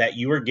gift that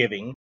you are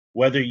giving,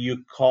 whether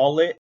you call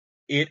it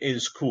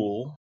is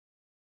cool,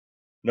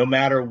 no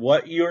matter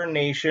what your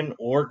nation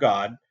or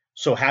God,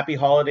 so happy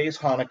holidays,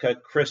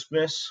 Hanukkah,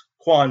 Christmas,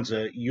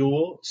 Kwanzaa,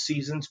 Yule,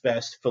 season's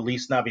best,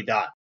 Feliz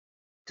Navidad."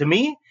 To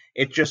me,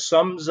 it just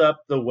sums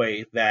up the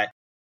way that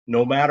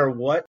no matter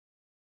what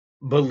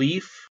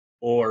belief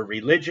or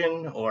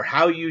religion or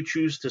how you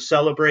choose to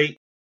celebrate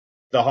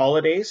the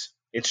holidays,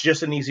 it's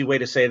just an easy way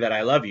to say that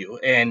I love you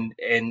and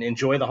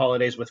enjoy the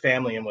holidays with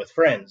family and with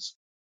friends.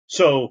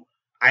 So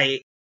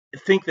I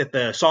think that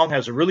the song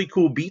has a really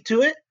cool beat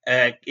to it.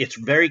 It's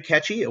very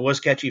catchy. It was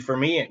catchy for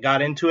me. It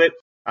got into it.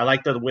 I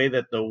like the way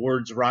that the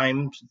words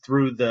rhyme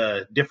through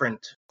the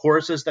different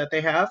choruses that they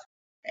have.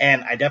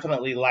 And I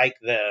definitely like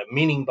the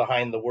meaning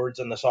behind the words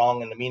in the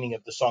song and the meaning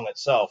of the song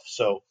itself.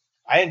 So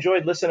I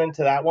enjoyed listening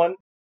to that one.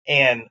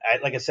 And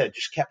like I said,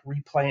 just kept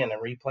replaying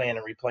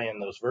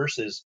those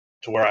verses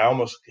to where I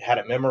almost had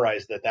it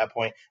memorized at that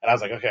point. And I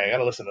was like, okay, I got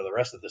to listen to the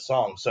rest of the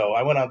song. So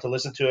I went on to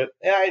listen to it.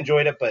 Yeah, I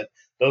enjoyed it, but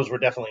those were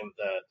definitely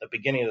the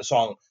beginning of the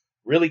song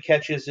really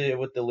catches it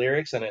with the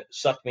lyrics, and it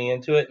sucked me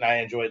into it, and I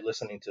enjoyed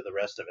listening to the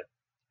rest of it.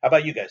 How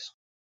about you guys?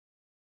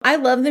 I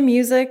love the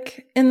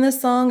music in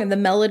this song and the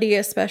melody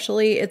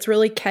especially. It's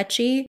really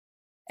catchy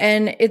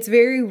and it's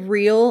very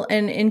real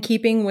and in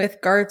keeping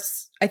with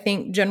Garth's, I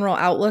think, general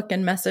outlook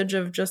and message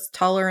of just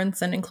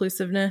tolerance and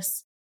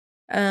inclusiveness.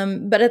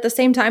 But at the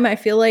same time, I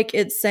feel like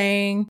it's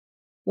saying,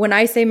 when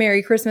I say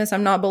Merry Christmas,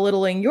 I'm not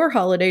belittling your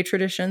holiday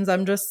traditions.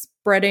 I'm just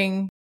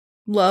spreading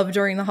love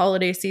during the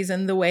holiday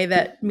season the way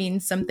that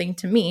means something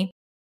to me,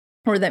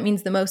 or that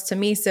means the most to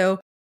me. So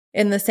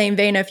in the same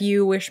vein, if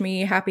you wish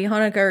me happy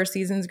Hanukkah or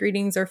season's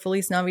greetings or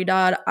Feliz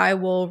Navidad, I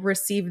will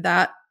receive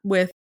that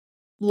with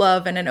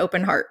love and an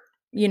open heart.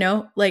 You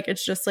know, like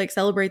it's just like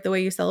celebrate the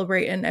way you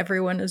celebrate, and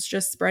everyone is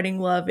just spreading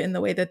love in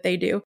the way that they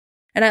do.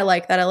 And I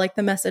like that. I like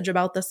the message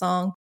about the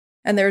song.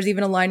 And there's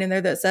even a line in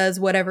there that says,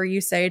 whatever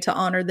you say to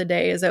honor the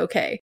day is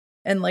okay.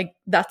 And like,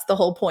 that's the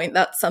whole point.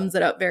 That sums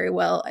it up very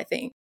well, I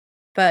think.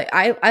 But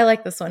I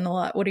like this one a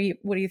lot. What do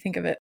you think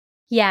of it?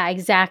 Yeah,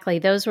 exactly.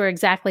 Those were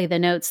exactly the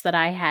notes that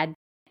I had.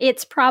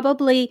 It's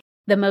probably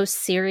the most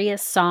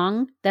serious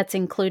song that's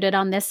included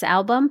on this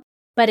album,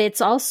 but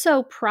it's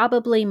also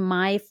probably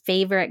my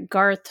favorite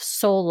Garth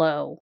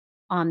solo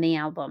on the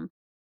album.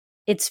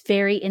 It's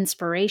very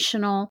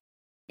inspirational.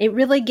 It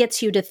really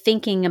gets you to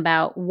thinking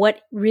about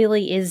what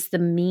really is the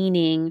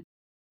meaning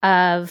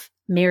of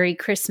Merry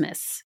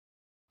Christmas.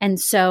 And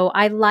so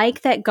I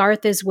like that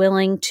Garth is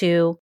willing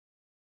to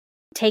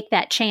take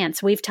that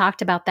chance. We've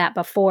talked about that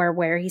before,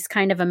 where he's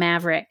kind of a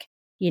maverick.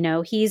 You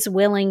know, he's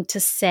willing to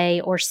say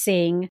or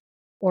sing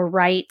or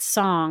write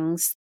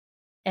songs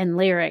and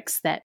lyrics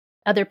that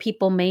other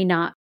people may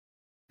not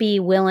be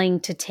willing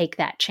to take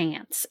that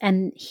chance.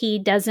 And he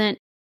doesn't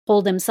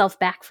hold himself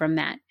back from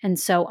that. And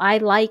so I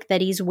like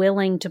that he's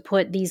willing to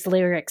put these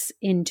lyrics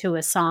into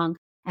a song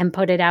and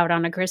put it out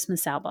on a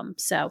Christmas album.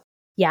 So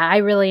yeah, I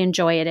really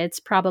enjoy it. It's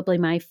probably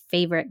my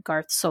favorite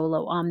Garth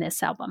solo on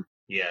this album.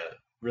 Yeah,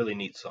 really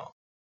neat song.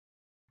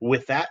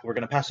 With that, we're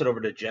going to pass it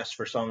over to Jess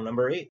for song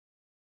number 8.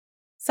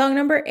 Song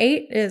number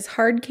 8 is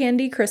Hard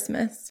Candy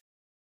Christmas.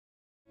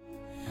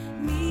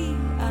 Me,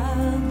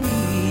 I'll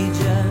be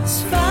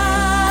just fine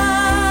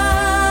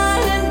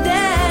and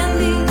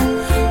dandy.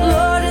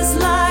 Lord, it's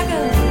like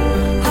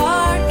a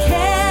hard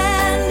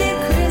candy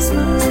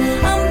Christmas.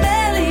 I'm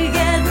barely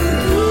getting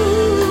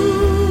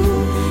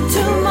through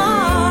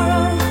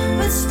tomorrow,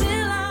 but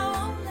still I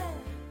won't let.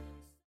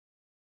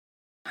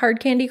 Hard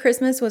Candy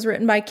Christmas was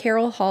written by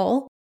Carol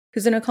Hall,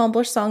 who's an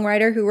accomplished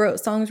songwriter who wrote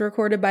songs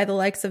recorded by the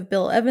likes of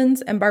Bill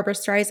Evans and Barbra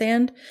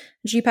Streisand.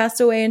 She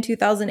passed away in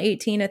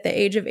 2018 at the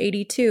age of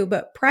 82,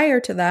 but prior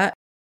to that,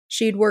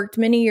 she'd worked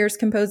many years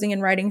composing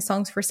and writing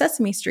songs for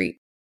Sesame Street,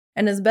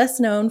 and is best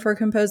known for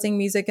composing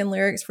music and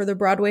lyrics for the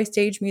Broadway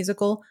stage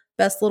musical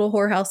Best Little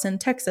Whorehouse in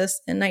Texas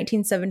in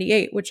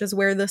 1978, which is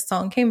where this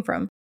song came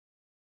from.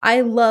 I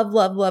love,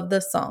 love, love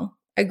this song.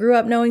 I grew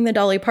up knowing the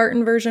Dolly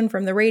Parton version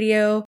from the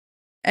radio,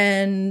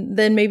 and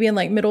then maybe in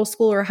like middle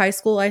school or high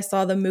school, I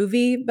saw the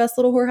movie Best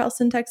Little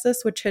Whorehouse in Texas,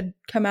 which had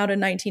come out in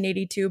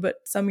 1982, but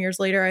some years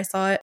later I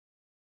saw it.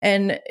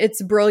 And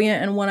it's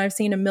brilliant and one I've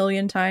seen a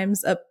million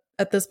times up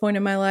at this point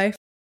in my life.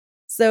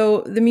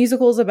 So the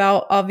musical is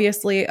about,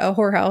 obviously, a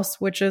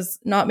whorehouse, which is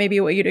not maybe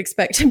what you'd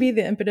expect to be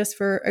the impetus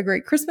for a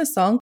great Christmas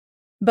song.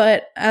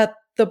 But at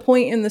the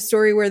point in the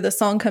story where the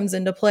song comes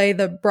into play,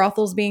 the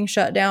brothel's being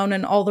shut down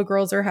and all the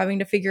girls are having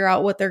to figure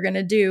out what they're going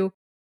to do.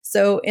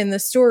 So in the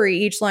story,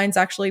 each line's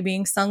actually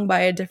being sung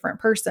by a different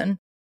person.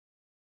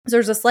 So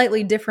there's a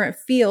slightly different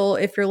feel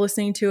if you're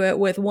listening to it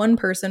with one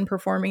person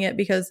performing it,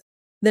 because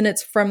then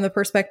it's from the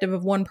perspective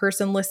of one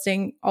person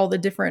listing all the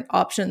different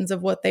options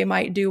of what they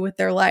might do with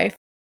their life.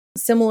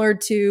 Similar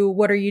to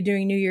What Are You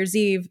Doing New Year's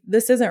Eve,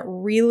 this isn't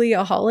really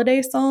a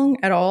holiday song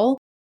at all.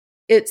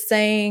 It's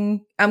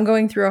saying, I'm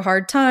going through a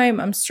hard time,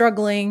 I'm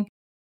struggling.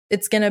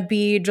 It's going to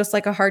be just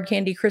like a hard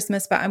candy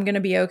Christmas, but I'm going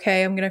to be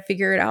okay. I'm going to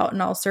figure it out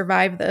and I'll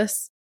survive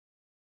this.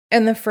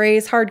 And the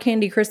phrase hard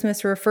candy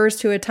Christmas refers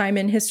to a time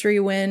in history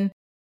when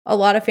a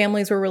lot of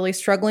families were really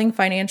struggling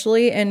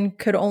financially and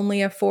could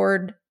only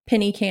afford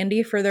penny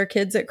candy for their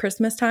kids at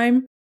Christmas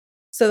time.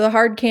 So the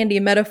hard candy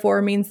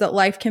metaphor means that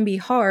life can be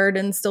hard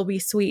and still be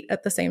sweet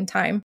at the same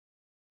time,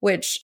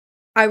 which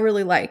I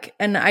really like.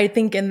 And I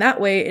think in that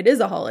way, it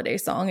is a holiday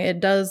song. It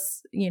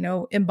does,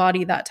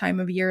 embody that time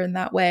of year in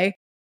that way.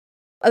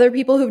 Other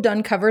people who've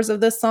done covers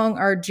of this song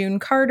are June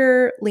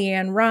Carter,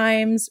 Leanne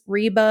Rimes,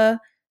 Reba,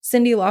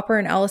 Cyndi Lauper,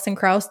 and Alison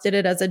Krauss did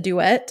it as a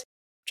duet,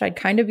 which I'd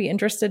kind of be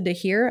interested to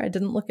hear. I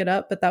didn't look it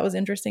up, but that was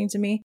interesting to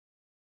me.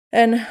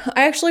 And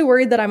I actually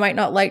worried that I might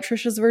not like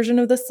Trisha's version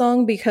of this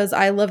song because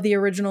I love the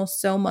original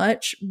so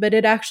much, but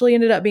it actually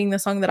ended up being the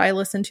song that I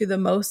listened to the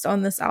most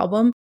on this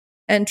album.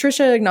 And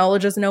Trisha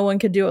acknowledges no one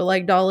could do it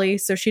like Dolly,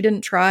 so she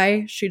didn't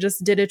try. She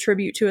just did a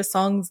tribute to a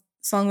song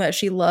that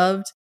she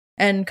loved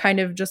and kind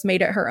of just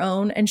made it her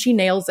own. And she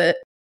nails it.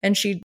 And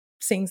she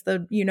sings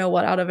the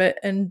you-know-what out of it,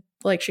 and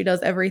like she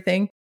does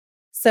everything.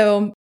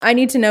 So I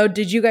need to know,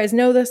 did you guys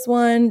know this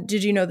one?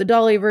 Did you know the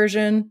Dolly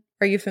version?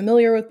 Are you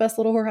familiar with Best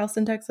Little Whorehouse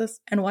in Texas?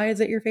 And why is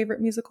it your favorite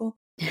musical?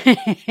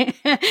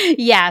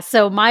 Yeah,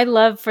 so my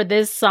love for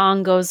this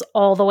song goes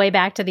all the way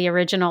back to the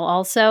original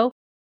also.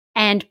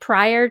 And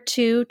prior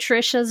to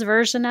Trisha's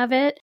version of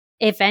it,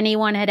 if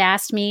anyone had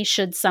asked me,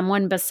 should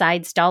someone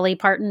besides Dolly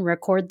Parton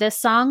record this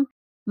song?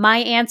 My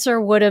answer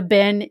would have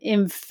been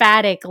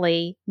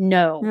emphatically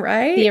no.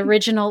 Right? The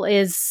original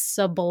is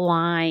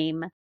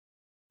sublime.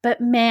 But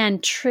man,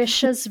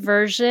 Trisha's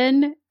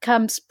version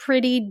comes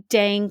pretty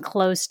dang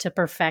close to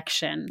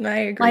perfection. I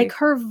agree. Like,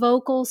 her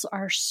vocals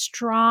are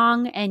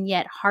strong and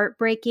yet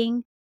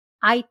heartbreaking.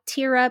 I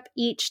tear up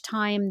each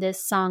time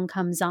this song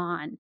comes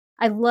on.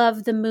 I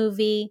love the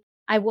movie.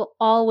 I will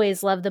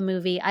always love the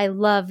movie. I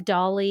love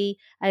Dolly.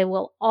 I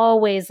will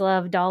always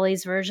love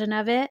Dolly's version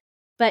of it.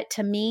 But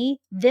to me,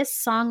 this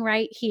song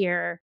right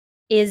here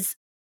is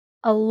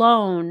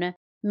alone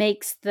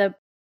makes the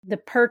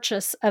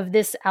purchase of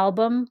this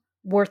album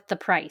worth the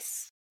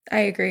price. I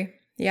agree.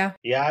 Yeah.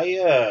 Yeah,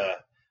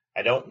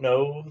 I don't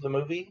know the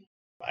movie.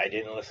 I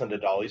didn't listen to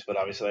Dolly's, but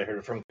obviously I heard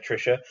it from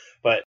Trisha.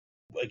 But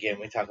Again,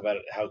 we talk about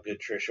how good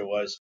Trisha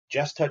was.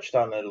 Jess touched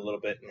on it a little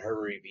bit in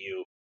her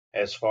review,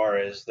 as far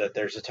as that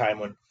there's a time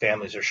when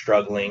families are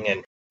struggling,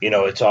 and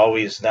it's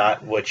always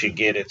not what you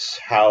get, it's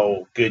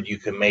how good you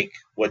can make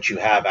what you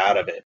have out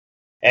of it.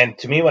 And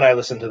to me, when I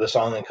listened to the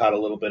song and caught a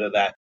little bit of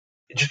that,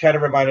 it just kind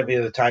of reminded me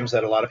of the times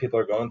that a lot of people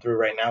are going through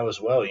right now as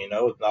well.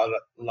 A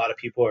lot of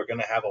people are going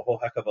to have a whole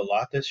heck of a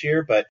lot this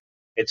year, but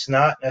it's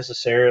not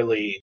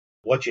necessarily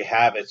what you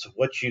have, it's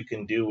what you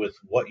can do with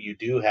what you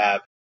do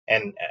have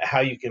and how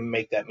you can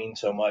make that mean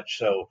so much.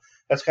 So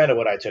that's kind of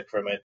what I took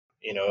from it.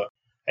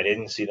 I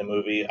didn't see the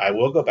movie. I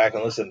will go back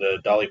and listen to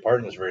Dolly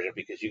Parton's version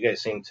because you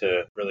guys seem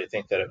to really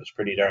think that it was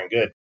pretty darn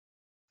good.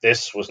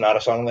 This was not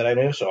a song that I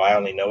knew, so I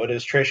only know it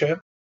as Trisha.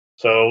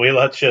 So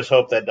let's just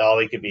hope that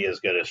Dolly could be as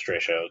good as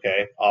Trisha,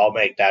 okay? I'll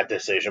make that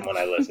decision when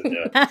I listen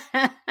to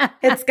it.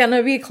 It's going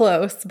to be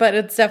close, but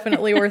it's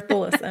definitely worth the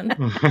listen.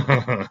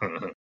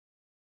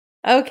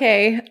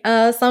 Okay,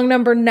 song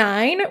number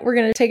 9. We're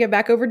going to take it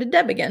back over to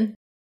Deb again.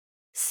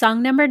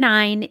 Song number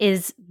 9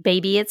 is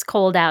Baby It's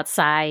Cold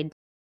Outside.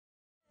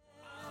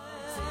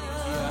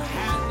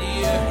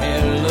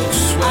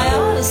 I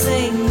ought to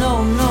say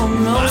no, no,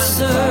 no,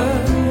 sir.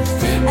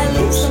 At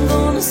least I'm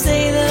gonna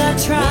say that I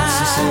tried.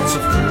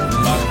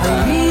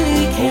 I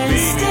really can't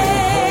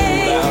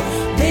stay.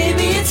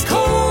 Baby, it's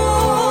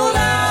cold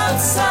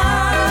outside.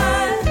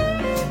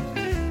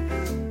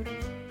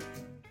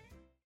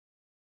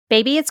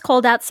 Baby It's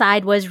Cold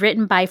Outside was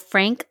written by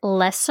Frank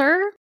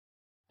Loesser.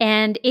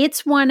 And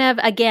it's one of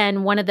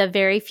the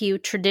very few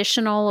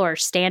traditional or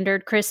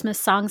standard Christmas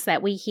songs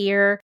that we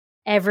hear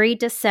every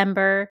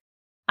December.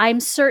 I'm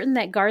certain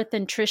that Garth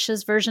and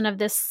Trisha's version of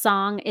this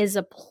song is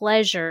a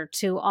pleasure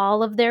to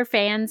all of their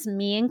fans,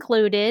 me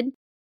included.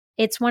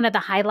 It's one of the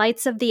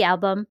highlights of the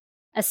album,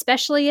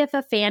 especially if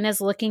a fan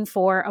is looking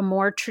for a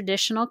more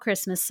traditional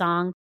Christmas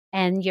song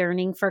and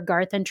yearning for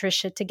Garth and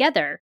Trisha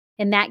together.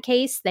 In that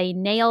case, they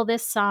nail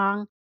this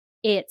song.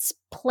 It's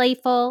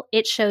playful,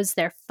 it shows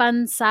their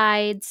fun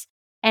sides,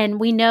 and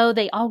we know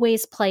they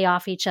always play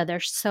off each other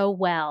so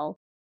well.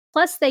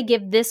 Plus, they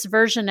give this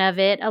version of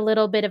it a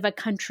little bit of a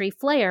country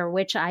flair,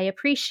 which I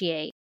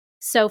appreciate.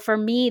 So for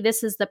me,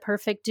 this is the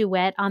perfect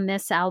duet on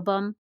this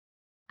album.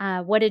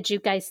 What did you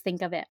guys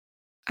think of it?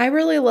 I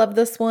really love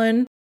this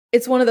one.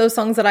 It's one of those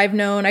songs that I've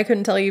known. I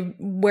couldn't tell you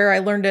where I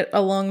learned it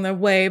along the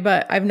way,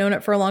 but I've known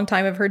it for a long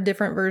time. I've heard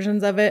different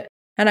versions of it,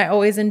 and I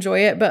always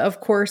enjoy it. But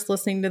of course,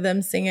 listening to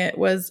them sing it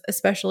was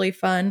especially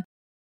fun.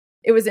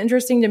 It was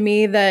interesting to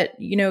me that,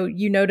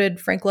 you noted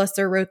Frank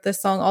Loesser wrote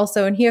this song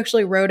also, and he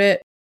actually wrote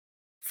it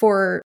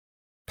for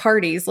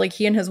parties. Like,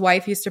 he and his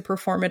wife used to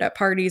perform it at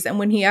parties. And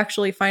when he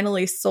actually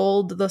finally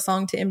sold the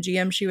song to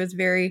MGM, she was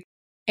very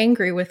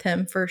angry with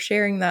him for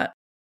sharing that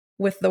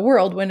with the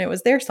world when it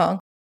was their song.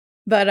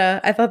 But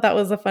I thought that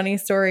was a funny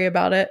story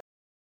about it.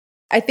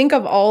 I think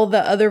of all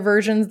the other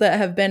versions that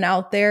have been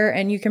out there,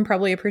 and you can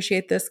probably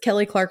appreciate this,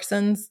 Kelly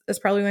Clarkson's is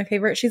probably my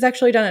favorite. She's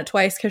actually done it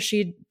twice because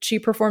she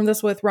performed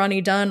this with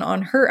Ronnie Dunn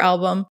on her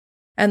album,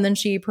 and then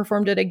she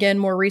performed it again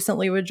more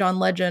recently with John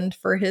Legend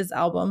for his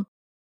album.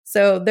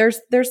 So there's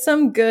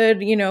some good,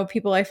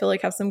 people I feel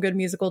like have some good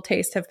musical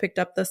taste have picked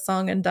up this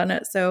song and done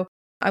it. So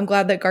I'm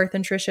glad that Garth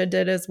and Trisha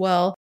did as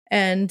well.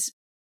 And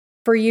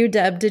for you,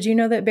 Deb, did you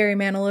know that Barry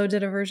Manilow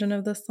did a version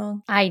of this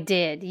song? I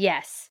did,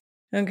 yes.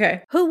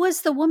 Okay. Who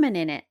was the woman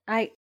in it?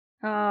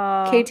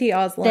 Katie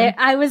Osland.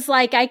 I was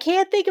like, I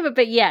can't think of it,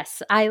 but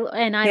yes, I love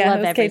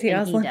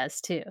everything he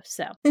does too.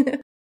 So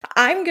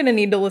I'm gonna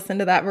need to listen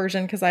to that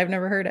version because I've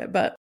never heard it,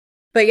 but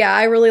yeah,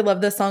 I really love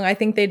this song. I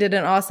think they did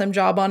an awesome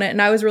job on it,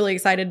 and I was really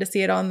excited to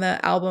see it on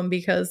the album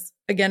because,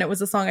 again, it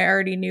was a song I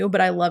already knew, but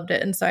I loved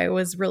it, and so I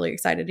was really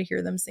excited to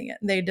hear them sing it.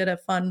 They did a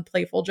fun,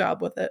 playful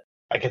job with it.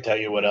 I can tell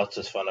you what else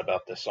is fun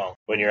about this song.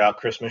 When you're out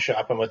Christmas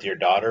shopping with your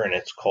daughter and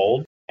it's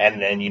cold,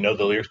 and then you know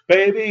the lyrics,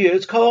 baby,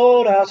 it's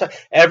cold outside.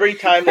 Every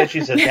time that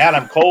she says, Dad,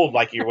 I'm cold,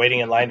 like you're waiting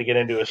in line to get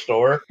into a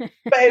store,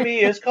 baby,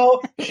 it's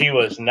cold. She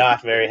was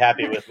not very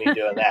happy with me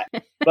doing that.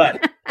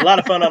 But a lot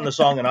of fun on the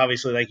song, and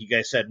obviously, like you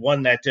guys said,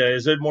 one that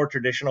is a more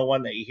traditional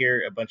one that you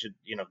hear a bunch of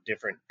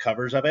different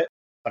covers of it.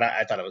 But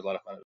I thought it was a lot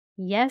of fun.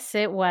 Yes,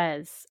 it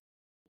was.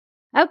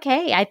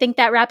 Okay, I think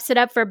that wraps it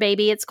up for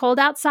Baby It's Cold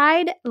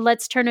Outside.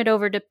 Let's turn it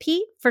over to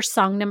Pete for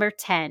song number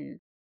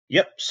 10.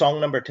 Yep, song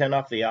number 10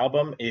 off the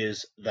album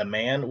is The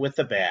Man with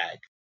the Bag.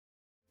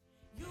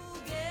 You'll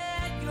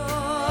get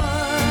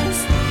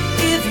yours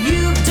if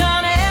you've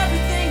done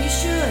everything you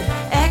should.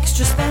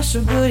 Extra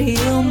special good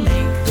he'll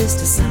make this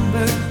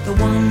December the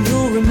one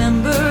you'll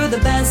remember, the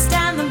best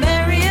and the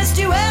merriest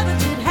you ever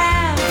did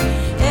have.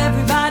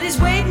 Everybody's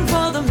waiting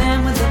for the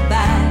man with the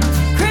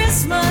bag.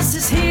 Christmas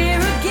is here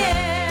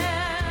again.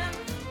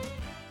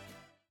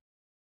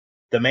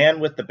 The Man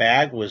with the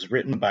Bag was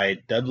written by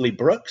Dudley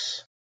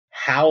Brooks,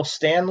 Hal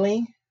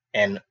Stanley,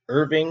 and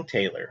Irving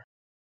Taylor.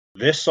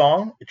 This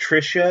song,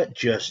 Trisha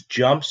just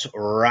jumps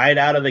right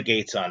out of the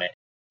gates on it.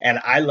 And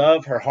I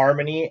love her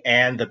harmony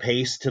and the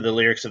pace to the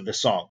lyrics of the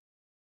song.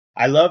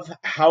 I love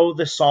how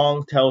the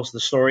song tells the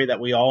story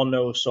that we all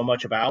know so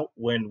much about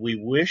when we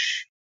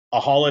wish a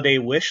holiday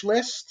wish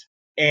list.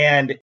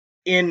 And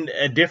in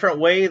a different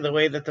way, the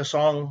way that the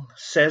song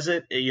says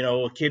it,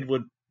 a kid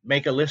would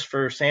make a list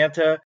for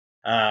Santa,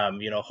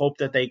 hope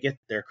that they get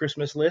their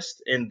Christmas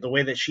list. And the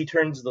way that she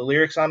turns the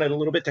lyrics on it a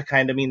little bit to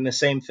kind of mean the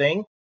same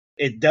thing.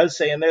 It does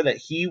say in there that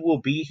he will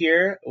be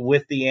here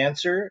with the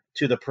answer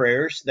to the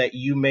prayers that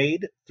you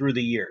made through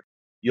the year.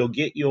 You'll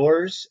get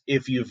yours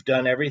if you've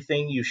done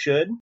everything you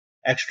should.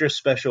 Extra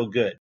special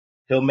good.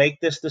 He'll make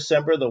this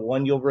December the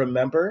one you'll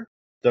remember,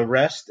 the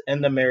rest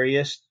and the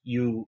merriest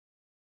you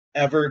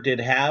ever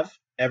did have.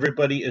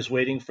 Everybody is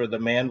waiting for the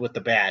man with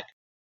the bag.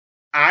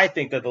 I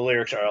think that the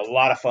lyrics are a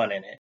lot of fun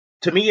in it.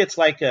 To me, it's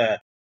like an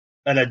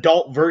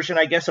adult version,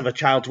 I guess, of a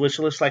child's wish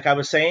list, like I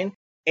was saying.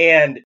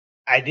 And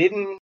I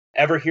didn't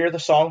ever hear the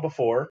song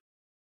before.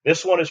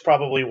 This one is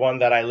probably one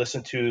that I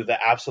listened to the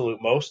absolute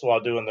most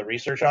while doing the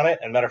research on it.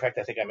 And matter of fact,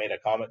 I think I made a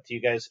comment to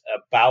you guys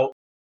about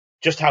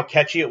just how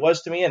catchy it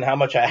was to me and how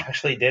much I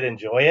actually did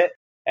enjoy it.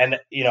 And,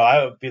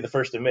 I would be the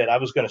first to admit I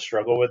was going to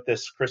struggle with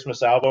this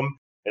Christmas album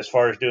as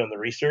far as doing the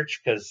research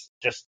because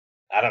just,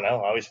 I don't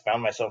know, I always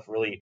found myself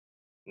really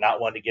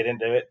not wanting to get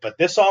into it. But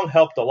this song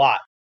helped a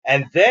lot.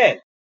 And then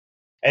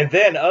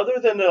other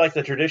than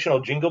the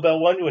traditional Jingle Bell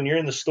one when you're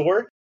in the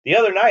store, the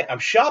other night I'm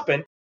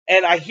shopping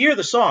and I hear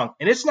the song.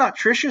 And it's not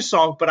Trisha's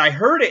song, but I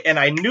heard it and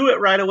I knew it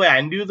right away.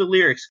 I knew the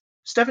lyrics.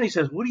 Stephanie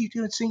says, "What are you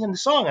doing singing the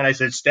song?" And I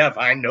said, "Steph,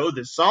 I know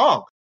this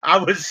song." I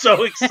was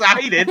so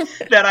excited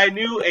that I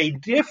knew a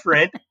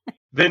different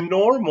than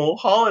normal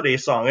holiday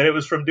song. And it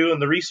was from doing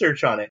the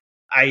research on it.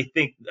 I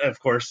think, of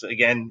course,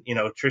 again,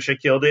 Trisha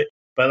killed it.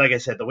 But like I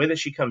said, the way that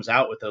she comes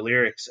out with the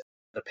lyrics,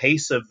 the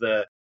pace of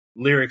the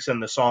lyrics in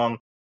the song,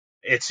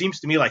 it seems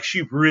to me like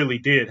she really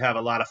did have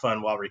a lot of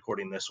fun while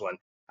recording this one.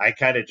 I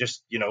kind of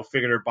just,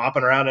 figured her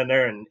bopping around in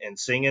there and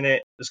singing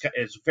it. It's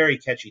a very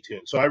catchy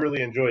tune. So I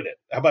really enjoyed it.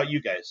 How about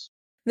you guys?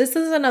 This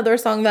is another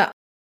song that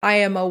I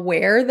am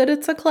aware that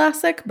it's a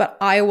classic, but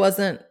I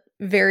wasn't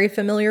very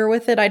familiar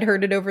with it. I'd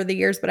heard it over the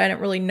years, but I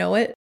didn't really know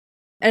it.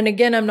 And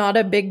again, I'm not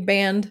a big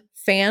band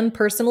fan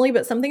personally,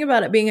 but something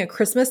about it being a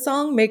Christmas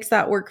song makes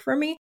that work for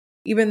me,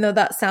 even though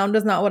that sound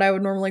is not what I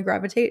would normally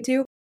gravitate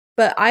to.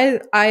 But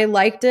I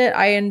liked it.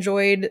 I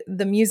enjoyed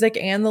the music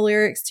and the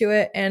lyrics to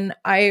it. And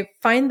I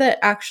find that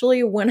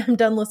actually when I'm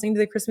done listening to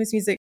the Christmas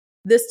music,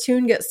 this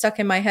tune gets stuck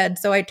in my head.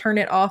 So I turn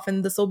it off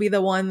and this will be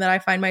the one that I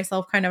find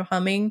myself kind of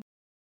humming,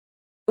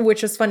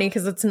 which is funny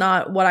because it's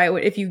not what I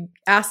would, if you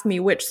ask me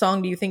which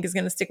song do you think is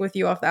going to stick with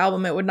you off the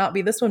album, it would not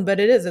be this one,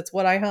 but it is. It's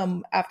what I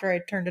hum after I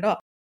turned it off.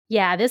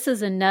 Yeah, this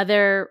is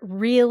another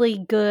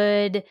really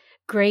good,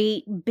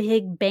 great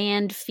big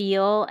band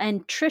feel.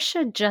 And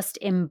Trisha just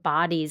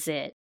embodies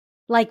it.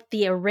 Like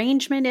the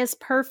arrangement is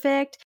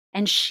perfect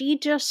and she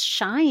just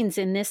shines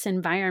in this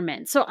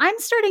environment. So I'm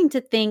starting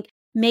to think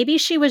maybe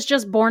she was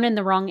just born in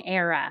the wrong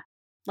era.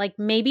 Like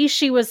maybe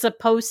she was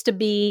supposed to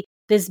be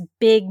this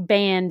big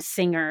band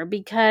singer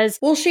because...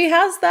 Well, she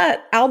has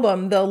that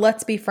album, the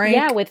Let's Be Frank.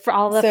 Yeah, with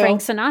all the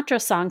Frank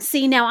Sinatra songs.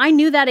 See, now I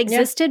knew that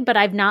existed, but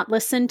I've not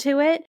listened to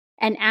it.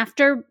 And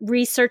after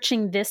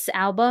researching this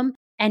album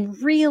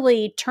and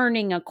really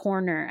turning a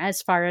corner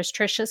as far as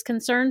Trisha's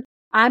concerned,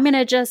 I'm going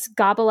to just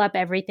gobble up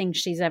everything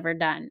she's ever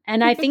done.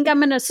 And I think I'm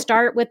going to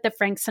start with the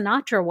Frank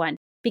Sinatra one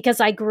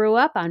because I grew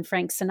up on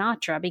Frank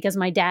Sinatra because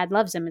my dad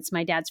loves him. It's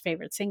my dad's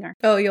favorite singer.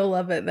 Oh, you'll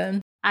love it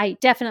then. I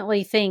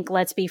definitely think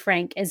Let's Be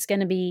Frank is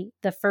going to be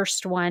the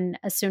first one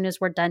as soon as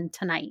we're done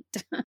tonight.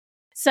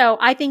 So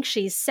I think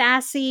she's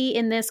sassy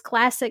in this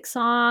classic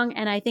song,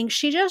 and I think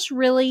she just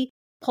really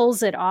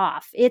pulls it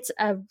off. It's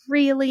a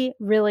really,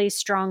 really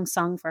strong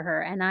song for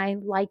her, and I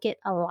like it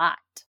a lot.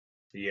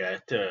 Yeah,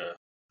 it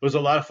was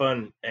a lot of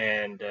fun,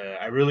 and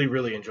I really,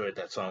 really enjoyed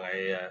that song.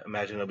 I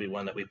imagine it'll be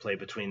one that we play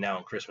between now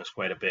and Christmas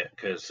quite a bit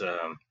because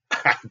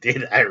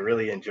I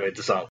really enjoyed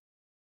the song.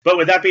 But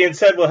with that being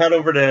said, we'll head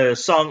over to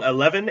song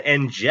 11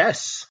 and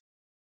Jess.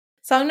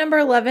 Song number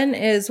 11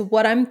 is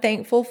What I'm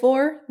Thankful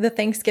For, the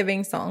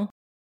Thanksgiving song.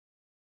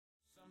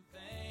 I'm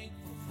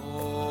thankful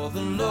for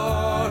the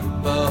Lord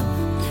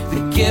above,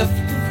 the gift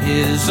of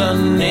His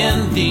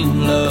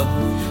unending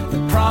love,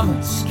 the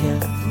promise kept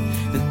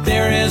that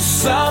there is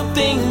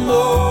something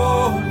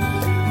more.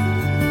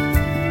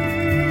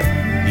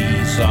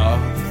 These are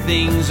the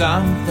things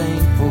I'm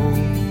thankful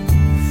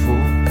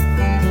for.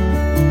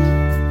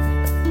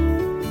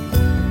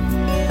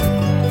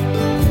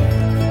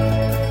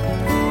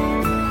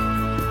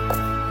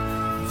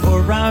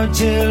 For our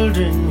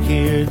children,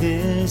 hear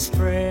this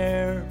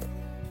prayer.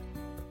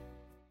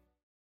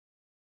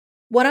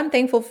 What I'm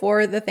Thankful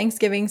For, the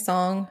Thanksgiving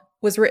song,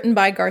 was written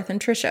by Garth and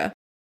Trisha,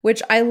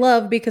 which I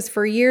love because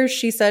for years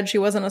she said she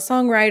wasn't a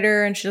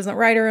songwriter and she doesn't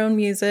write her own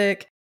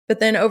music. But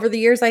then over the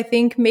years, I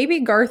think maybe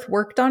Garth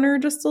worked on her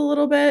just a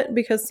little bit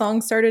because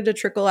songs started to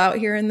trickle out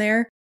here and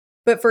there.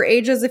 But for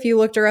ages, if you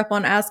looked her up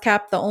on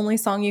ASCAP, the only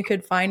song you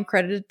could find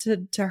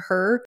credited to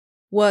her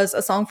was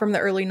a song from the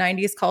early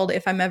 90s called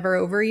If I'm Ever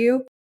Over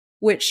You,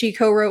 which she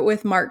co-wrote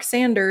with Mark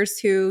Sanders,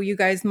 who you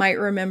guys might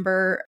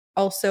remember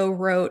also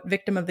wrote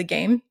Victim of the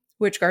Game,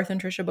 which Garth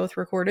and Trisha both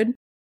recorded.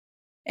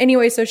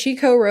 Anyway, so she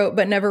co-wrote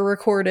but never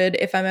recorded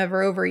If I'm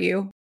Ever Over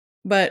You.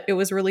 but it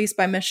was released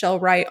by Michelle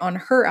Wright on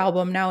her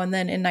album Now and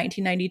Then in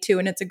 1992,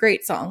 and it's a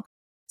great song.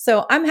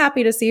 So I'm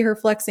happy to see her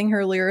flexing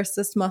her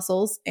lyricist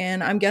muscles,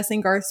 and I'm guessing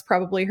Garth's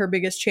probably her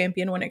biggest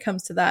champion when it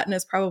comes to that, and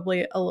is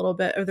probably a little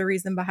bit of the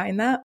reason behind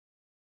that.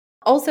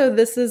 Also,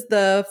 this is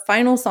the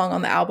final song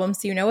on the album,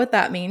 so you know what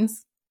that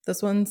means.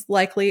 This one's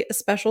likely a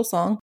special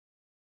song.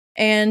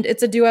 And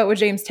it's a duet with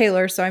James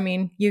Taylor, so I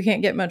mean, you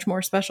can't get much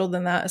more special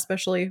than that,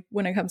 especially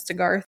when it comes to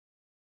Garth.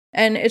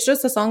 And it's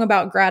just a song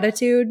about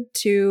gratitude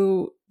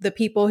to the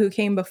people who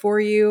came before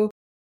you,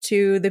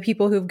 to the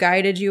people who've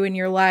guided you in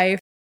your life.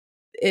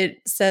 It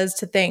says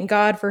to thank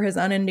God for his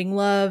unending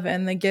love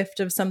and the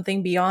gift of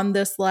something beyond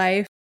this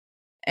life.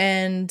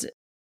 And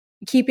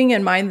keeping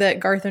in mind that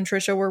Garth and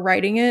Trisha were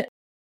writing it,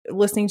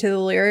 listening to the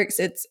lyrics,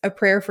 it's a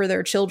prayer for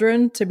their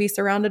children to be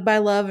surrounded by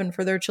love and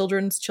for their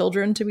children's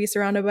children to be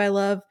surrounded by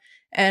love.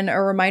 And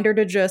a reminder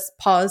to just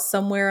pause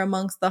somewhere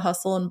amongst the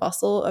hustle and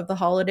bustle of the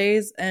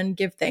holidays and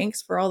give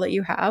thanks for all that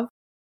you have.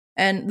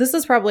 And this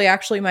is probably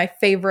actually my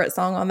favorite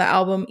song on the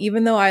album,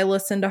 even though I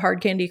listen to Hard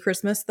Candy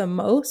Christmas the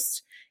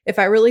most. If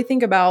I really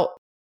think about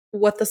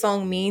what the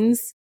song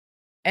means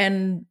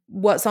and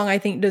what song I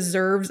think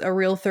deserves a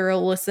real thorough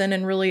listen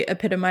and really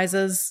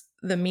epitomizes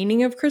the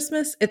meaning of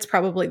Christmas, it's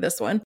probably this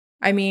one.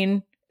 I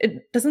mean,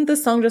 doesn't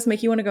this song just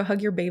make you want to go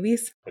hug your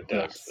babies? It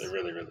does. Yes. It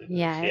really, really does.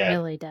 Yeah, it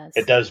really does.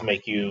 It does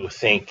make you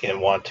think and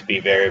want to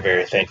be very,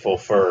 very thankful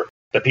for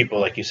the people,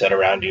 like you said,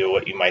 around you,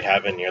 what you might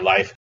have in your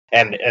life.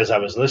 And as I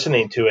was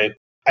listening to it,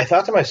 I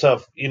thought to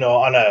myself,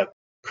 on a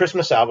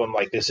Christmas album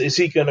like this, is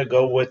he going to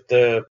go with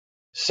the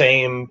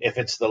same, if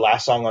it's the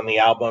last song on the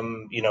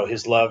album,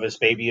 his love is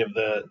baby of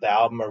the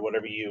album or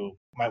whatever you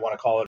might want to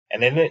call it.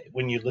 And in it,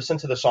 when you listen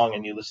to the song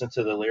and you listen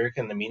to the lyric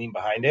and the meaning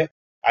behind it,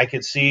 I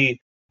could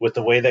see with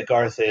the way that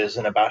Garth is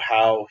and about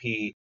how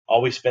he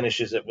always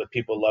finishes it with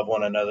people love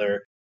one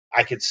another,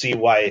 I could see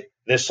why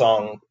this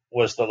song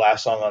was the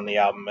last song on the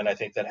album. And I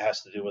think that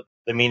has to do with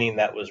the meaning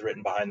that was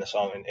written behind the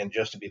song and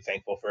just to be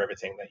thankful for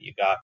everything that you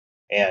got.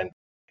 And,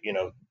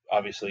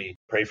 obviously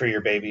pray for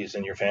your babies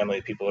and your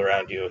family, people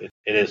around you.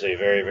 It is a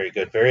very, very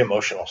good, very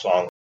emotional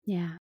song.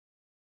 Yeah.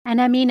 And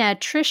I mean, a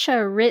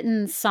Trisha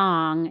written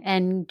song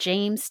and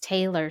James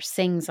Taylor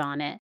sings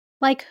on it.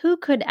 Like, who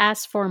could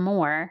ask for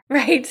more?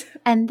 Right.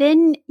 And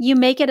then you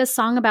make it a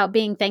song about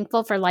being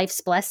thankful for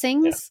life's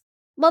blessings.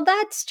 Yeah. Well,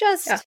 that's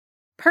just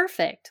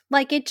perfect.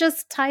 Like, it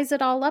just ties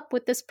it all up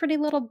with this pretty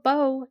little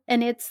bow,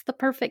 and it's the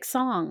perfect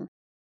song.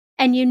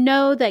 And you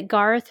know that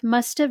Garth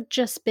must have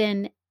just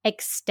been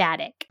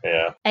ecstatic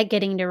at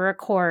getting to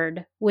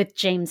record with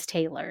James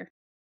Taylor.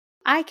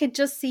 I could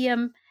just see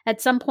him at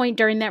some point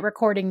during that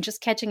recording just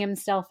catching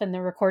himself in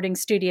the recording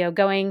studio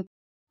going,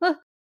 look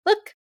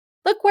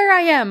where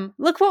I am.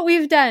 Look what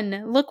we've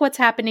done. Look what's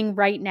happening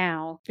right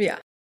now. Yeah.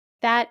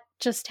 That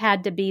just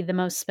had to be the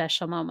most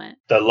special moment.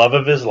 The love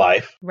of his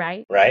life.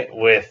 Right. Right?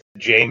 With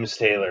James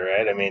Taylor,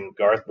 right? I mean,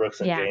 Garth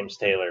Brooks and James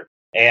Taylor.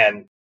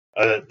 And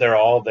they're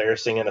all there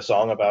singing a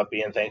song about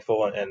being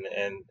thankful and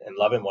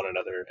loving one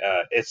another.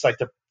 It's like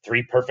the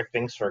three perfect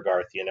things for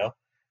Garth,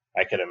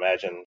 I could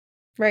imagine.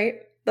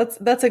 Right.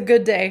 That's a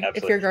good day.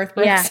 Absolutely. If you're Garth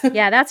Brooks.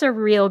 Yeah, that's a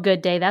real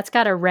good day. That's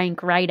got to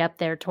rank right up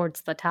there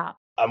towards the top.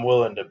 I'm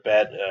willing to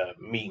bet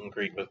meet and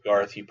greet with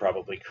Garth, he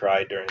probably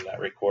cried during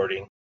that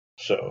recording.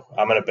 So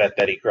I'm going to bet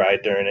that he cried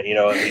during it,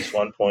 at least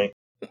one point.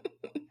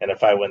 And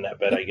if I win that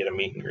bet, I get a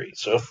meet and greet.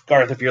 So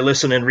Garth, if you're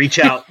listening, reach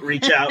out.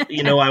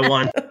 I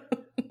won.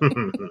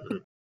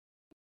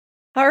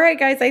 All right,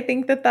 guys, I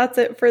think that's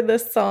it for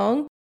this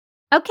song.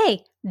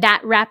 Okay,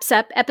 that wraps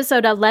up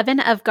episode 11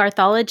 of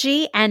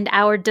Garthology and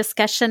our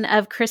discussion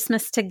of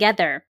Christmas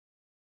together.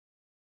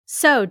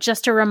 So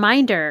just a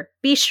reminder,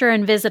 be sure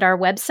and visit our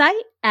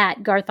website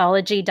at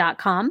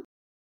garthology.com,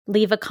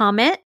 leave a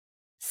comment,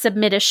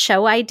 submit a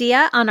show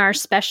idea on our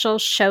special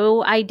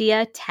show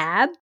idea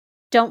tab.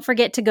 Don't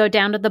forget to go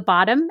down to the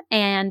bottom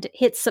and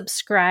hit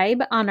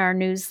subscribe on our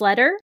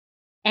newsletter.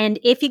 And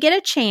if you get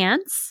a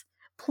chance,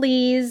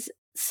 please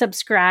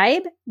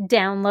subscribe,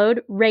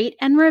 download, rate,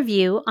 and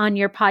review on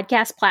your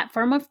podcast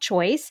platform of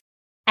choice.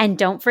 And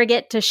don't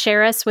forget to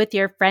share us with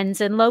your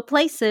friends in low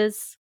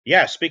places.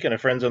 Yeah, speaking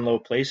of friends in low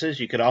places,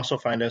 you could also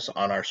find us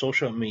on our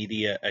social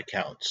media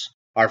accounts.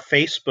 Our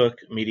Facebook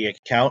media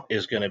account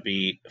is going to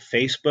be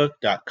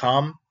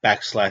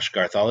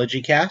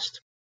facebook.com/GarthologyCast.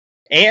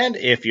 And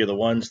if you're the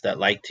ones that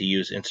like to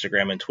use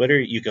Instagram and Twitter,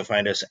 you can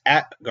find us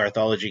at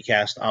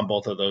GarthologyCast on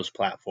both of those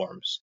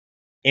platforms.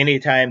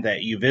 Anytime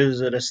that you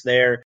visit us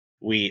there,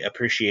 we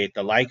appreciate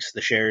the likes,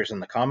 the shares,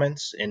 and the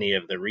comments, any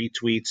of the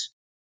retweets.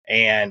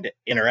 And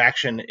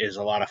interaction is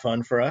a lot of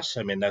fun for us.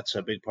 I mean, that's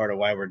a big part of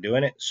why we're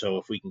doing it. So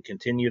if we can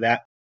continue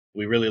that,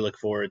 we really look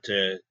forward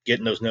to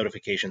getting those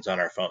notifications on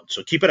our phone.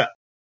 So keep it up.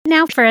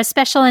 Now for a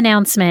special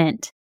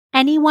announcement.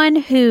 Anyone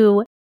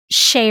who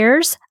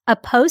shares a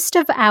post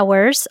of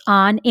ours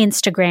on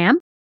Instagram,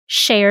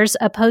 shares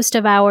a post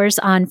of ours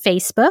on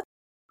Facebook,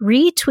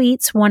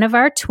 retweets one of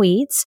our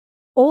tweets,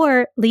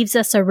 or leaves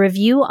us a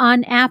review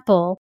on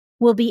Apple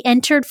will be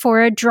entered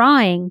for a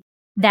drawing.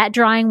 That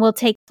drawing will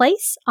take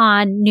place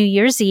on New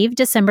Year's Eve,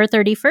 December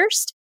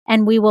 31st,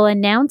 and we will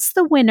announce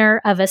the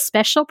winner of a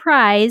special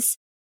prize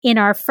in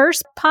our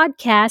first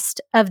podcast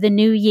of the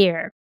new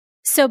year.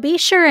 So be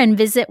sure and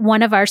visit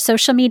one of our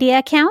social media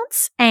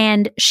accounts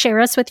and share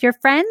us with your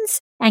friends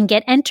and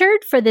get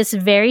entered for this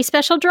very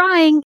special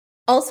drawing.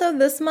 Also,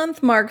 this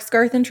month marks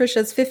Garth and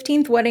Trisha's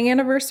 15th wedding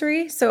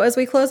anniversary, so as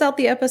we close out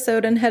the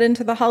episode and head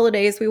into the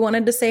holidays, we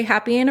wanted to say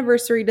happy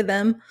anniversary to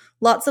them.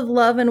 Lots of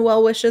love and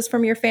well wishes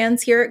from your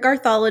fans here at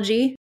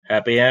Garthology.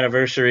 Happy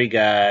anniversary,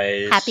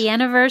 guys. Happy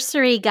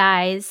anniversary,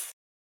 guys.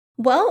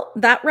 Well,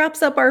 that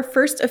wraps up our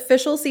first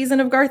official season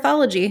of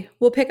Garthology.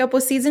 We'll pick up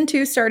with season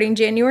 2 starting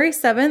January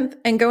 7th,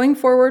 and going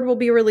forward, we'll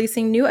be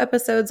releasing new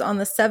episodes on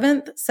the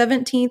 7th,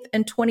 17th,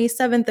 and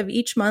 27th of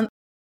each month,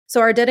 so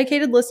our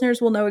dedicated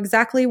listeners will know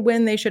exactly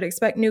when they should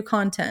expect new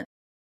content.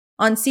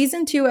 On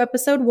season 2,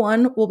 episode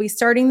 1, we'll be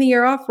starting the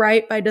year off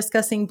right by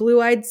discussing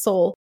Blue-Eyed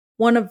Soul,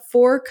 one of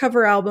 4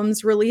 cover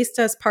albums released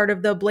as part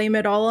of the Blame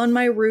It All on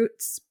My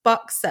Roots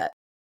box set.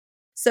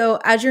 So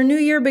as your new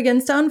year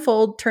begins to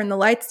unfold, turn the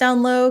lights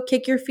down low,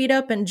 kick your feet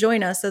up, and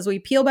join us as we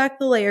peel back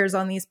the layers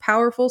on these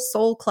powerful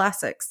soul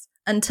classics.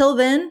 Until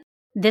then,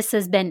 this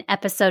has been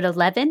episode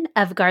 11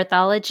 of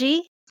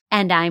Garthology,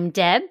 and I'm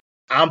Deb.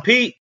 I'm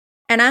Pete.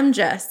 And I'm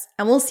Jess,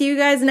 and we'll see you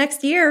guys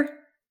next year.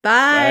 Bye.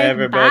 Bye,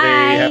 everybody.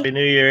 Bye. Happy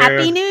New Year.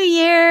 Happy New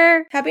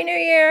Year. Happy New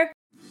Year.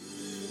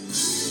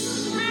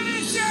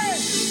 Finish it!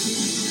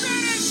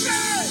 Finish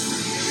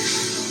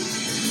it!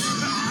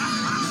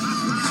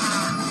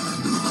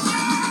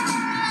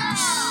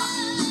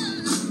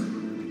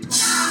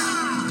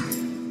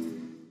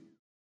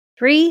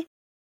 3,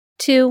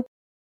 2,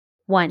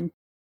 1.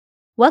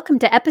 Welcome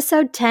to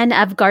episode 10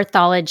 of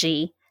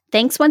Garthology.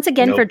 Thanks once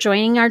again for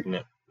joining our...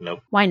 Nope.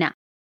 Why not?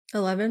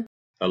 11.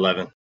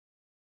 11.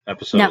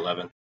 Episode No.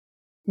 11.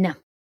 No.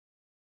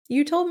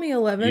 You told me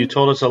 11. You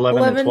told us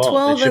 11 and 12.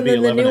 12, It should and be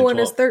then the 11 new and one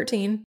 12. is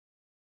 13.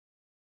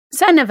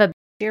 Son of a...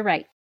 You're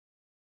right.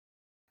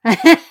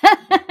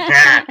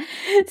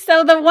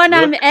 So the one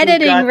I'm Look who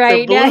editing got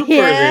right the now... blooper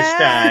this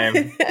time.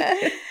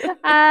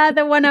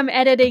 The one I'm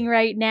editing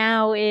right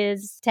now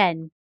is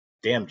 10.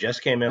 Damn, Jess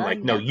came in Oh, like,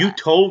 no, no. you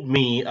told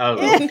me. Oh,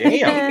 damn.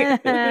 You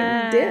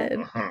did.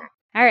 Mhm.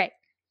 All right.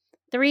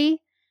 3,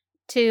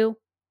 2,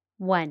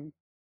 1.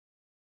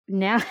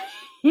 Now...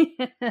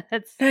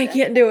 That's- I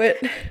can't do it.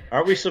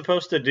 Are we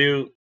supposed to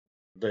do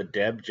the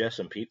Deb, Jess,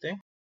 and Pete thing?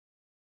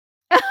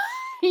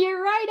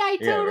 You're right. I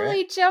Yeah, totally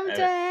right? jumped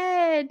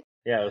ahead.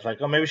 Yeah, I was like,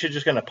 oh, maybe we should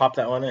just gonna pop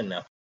that one in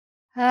now.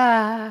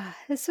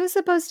 This was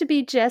supposed to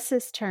be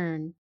Jess's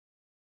turn.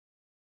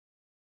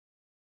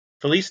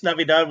 Feliz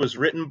Navidad was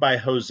written by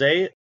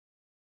Jose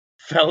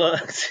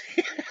Fella.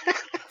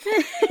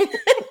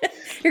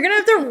 You're going to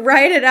have to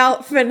write it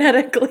out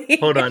phonetically.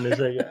 Hold on a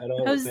second. I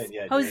don't have a pen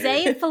yet.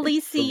 Jose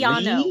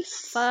Feliciano.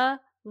 Feliz?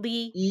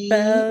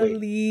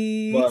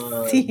 Felici.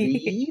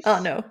 Oh,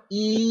 no.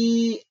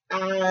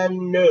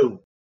 Iano.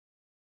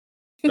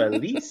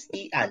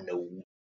 Feliciano.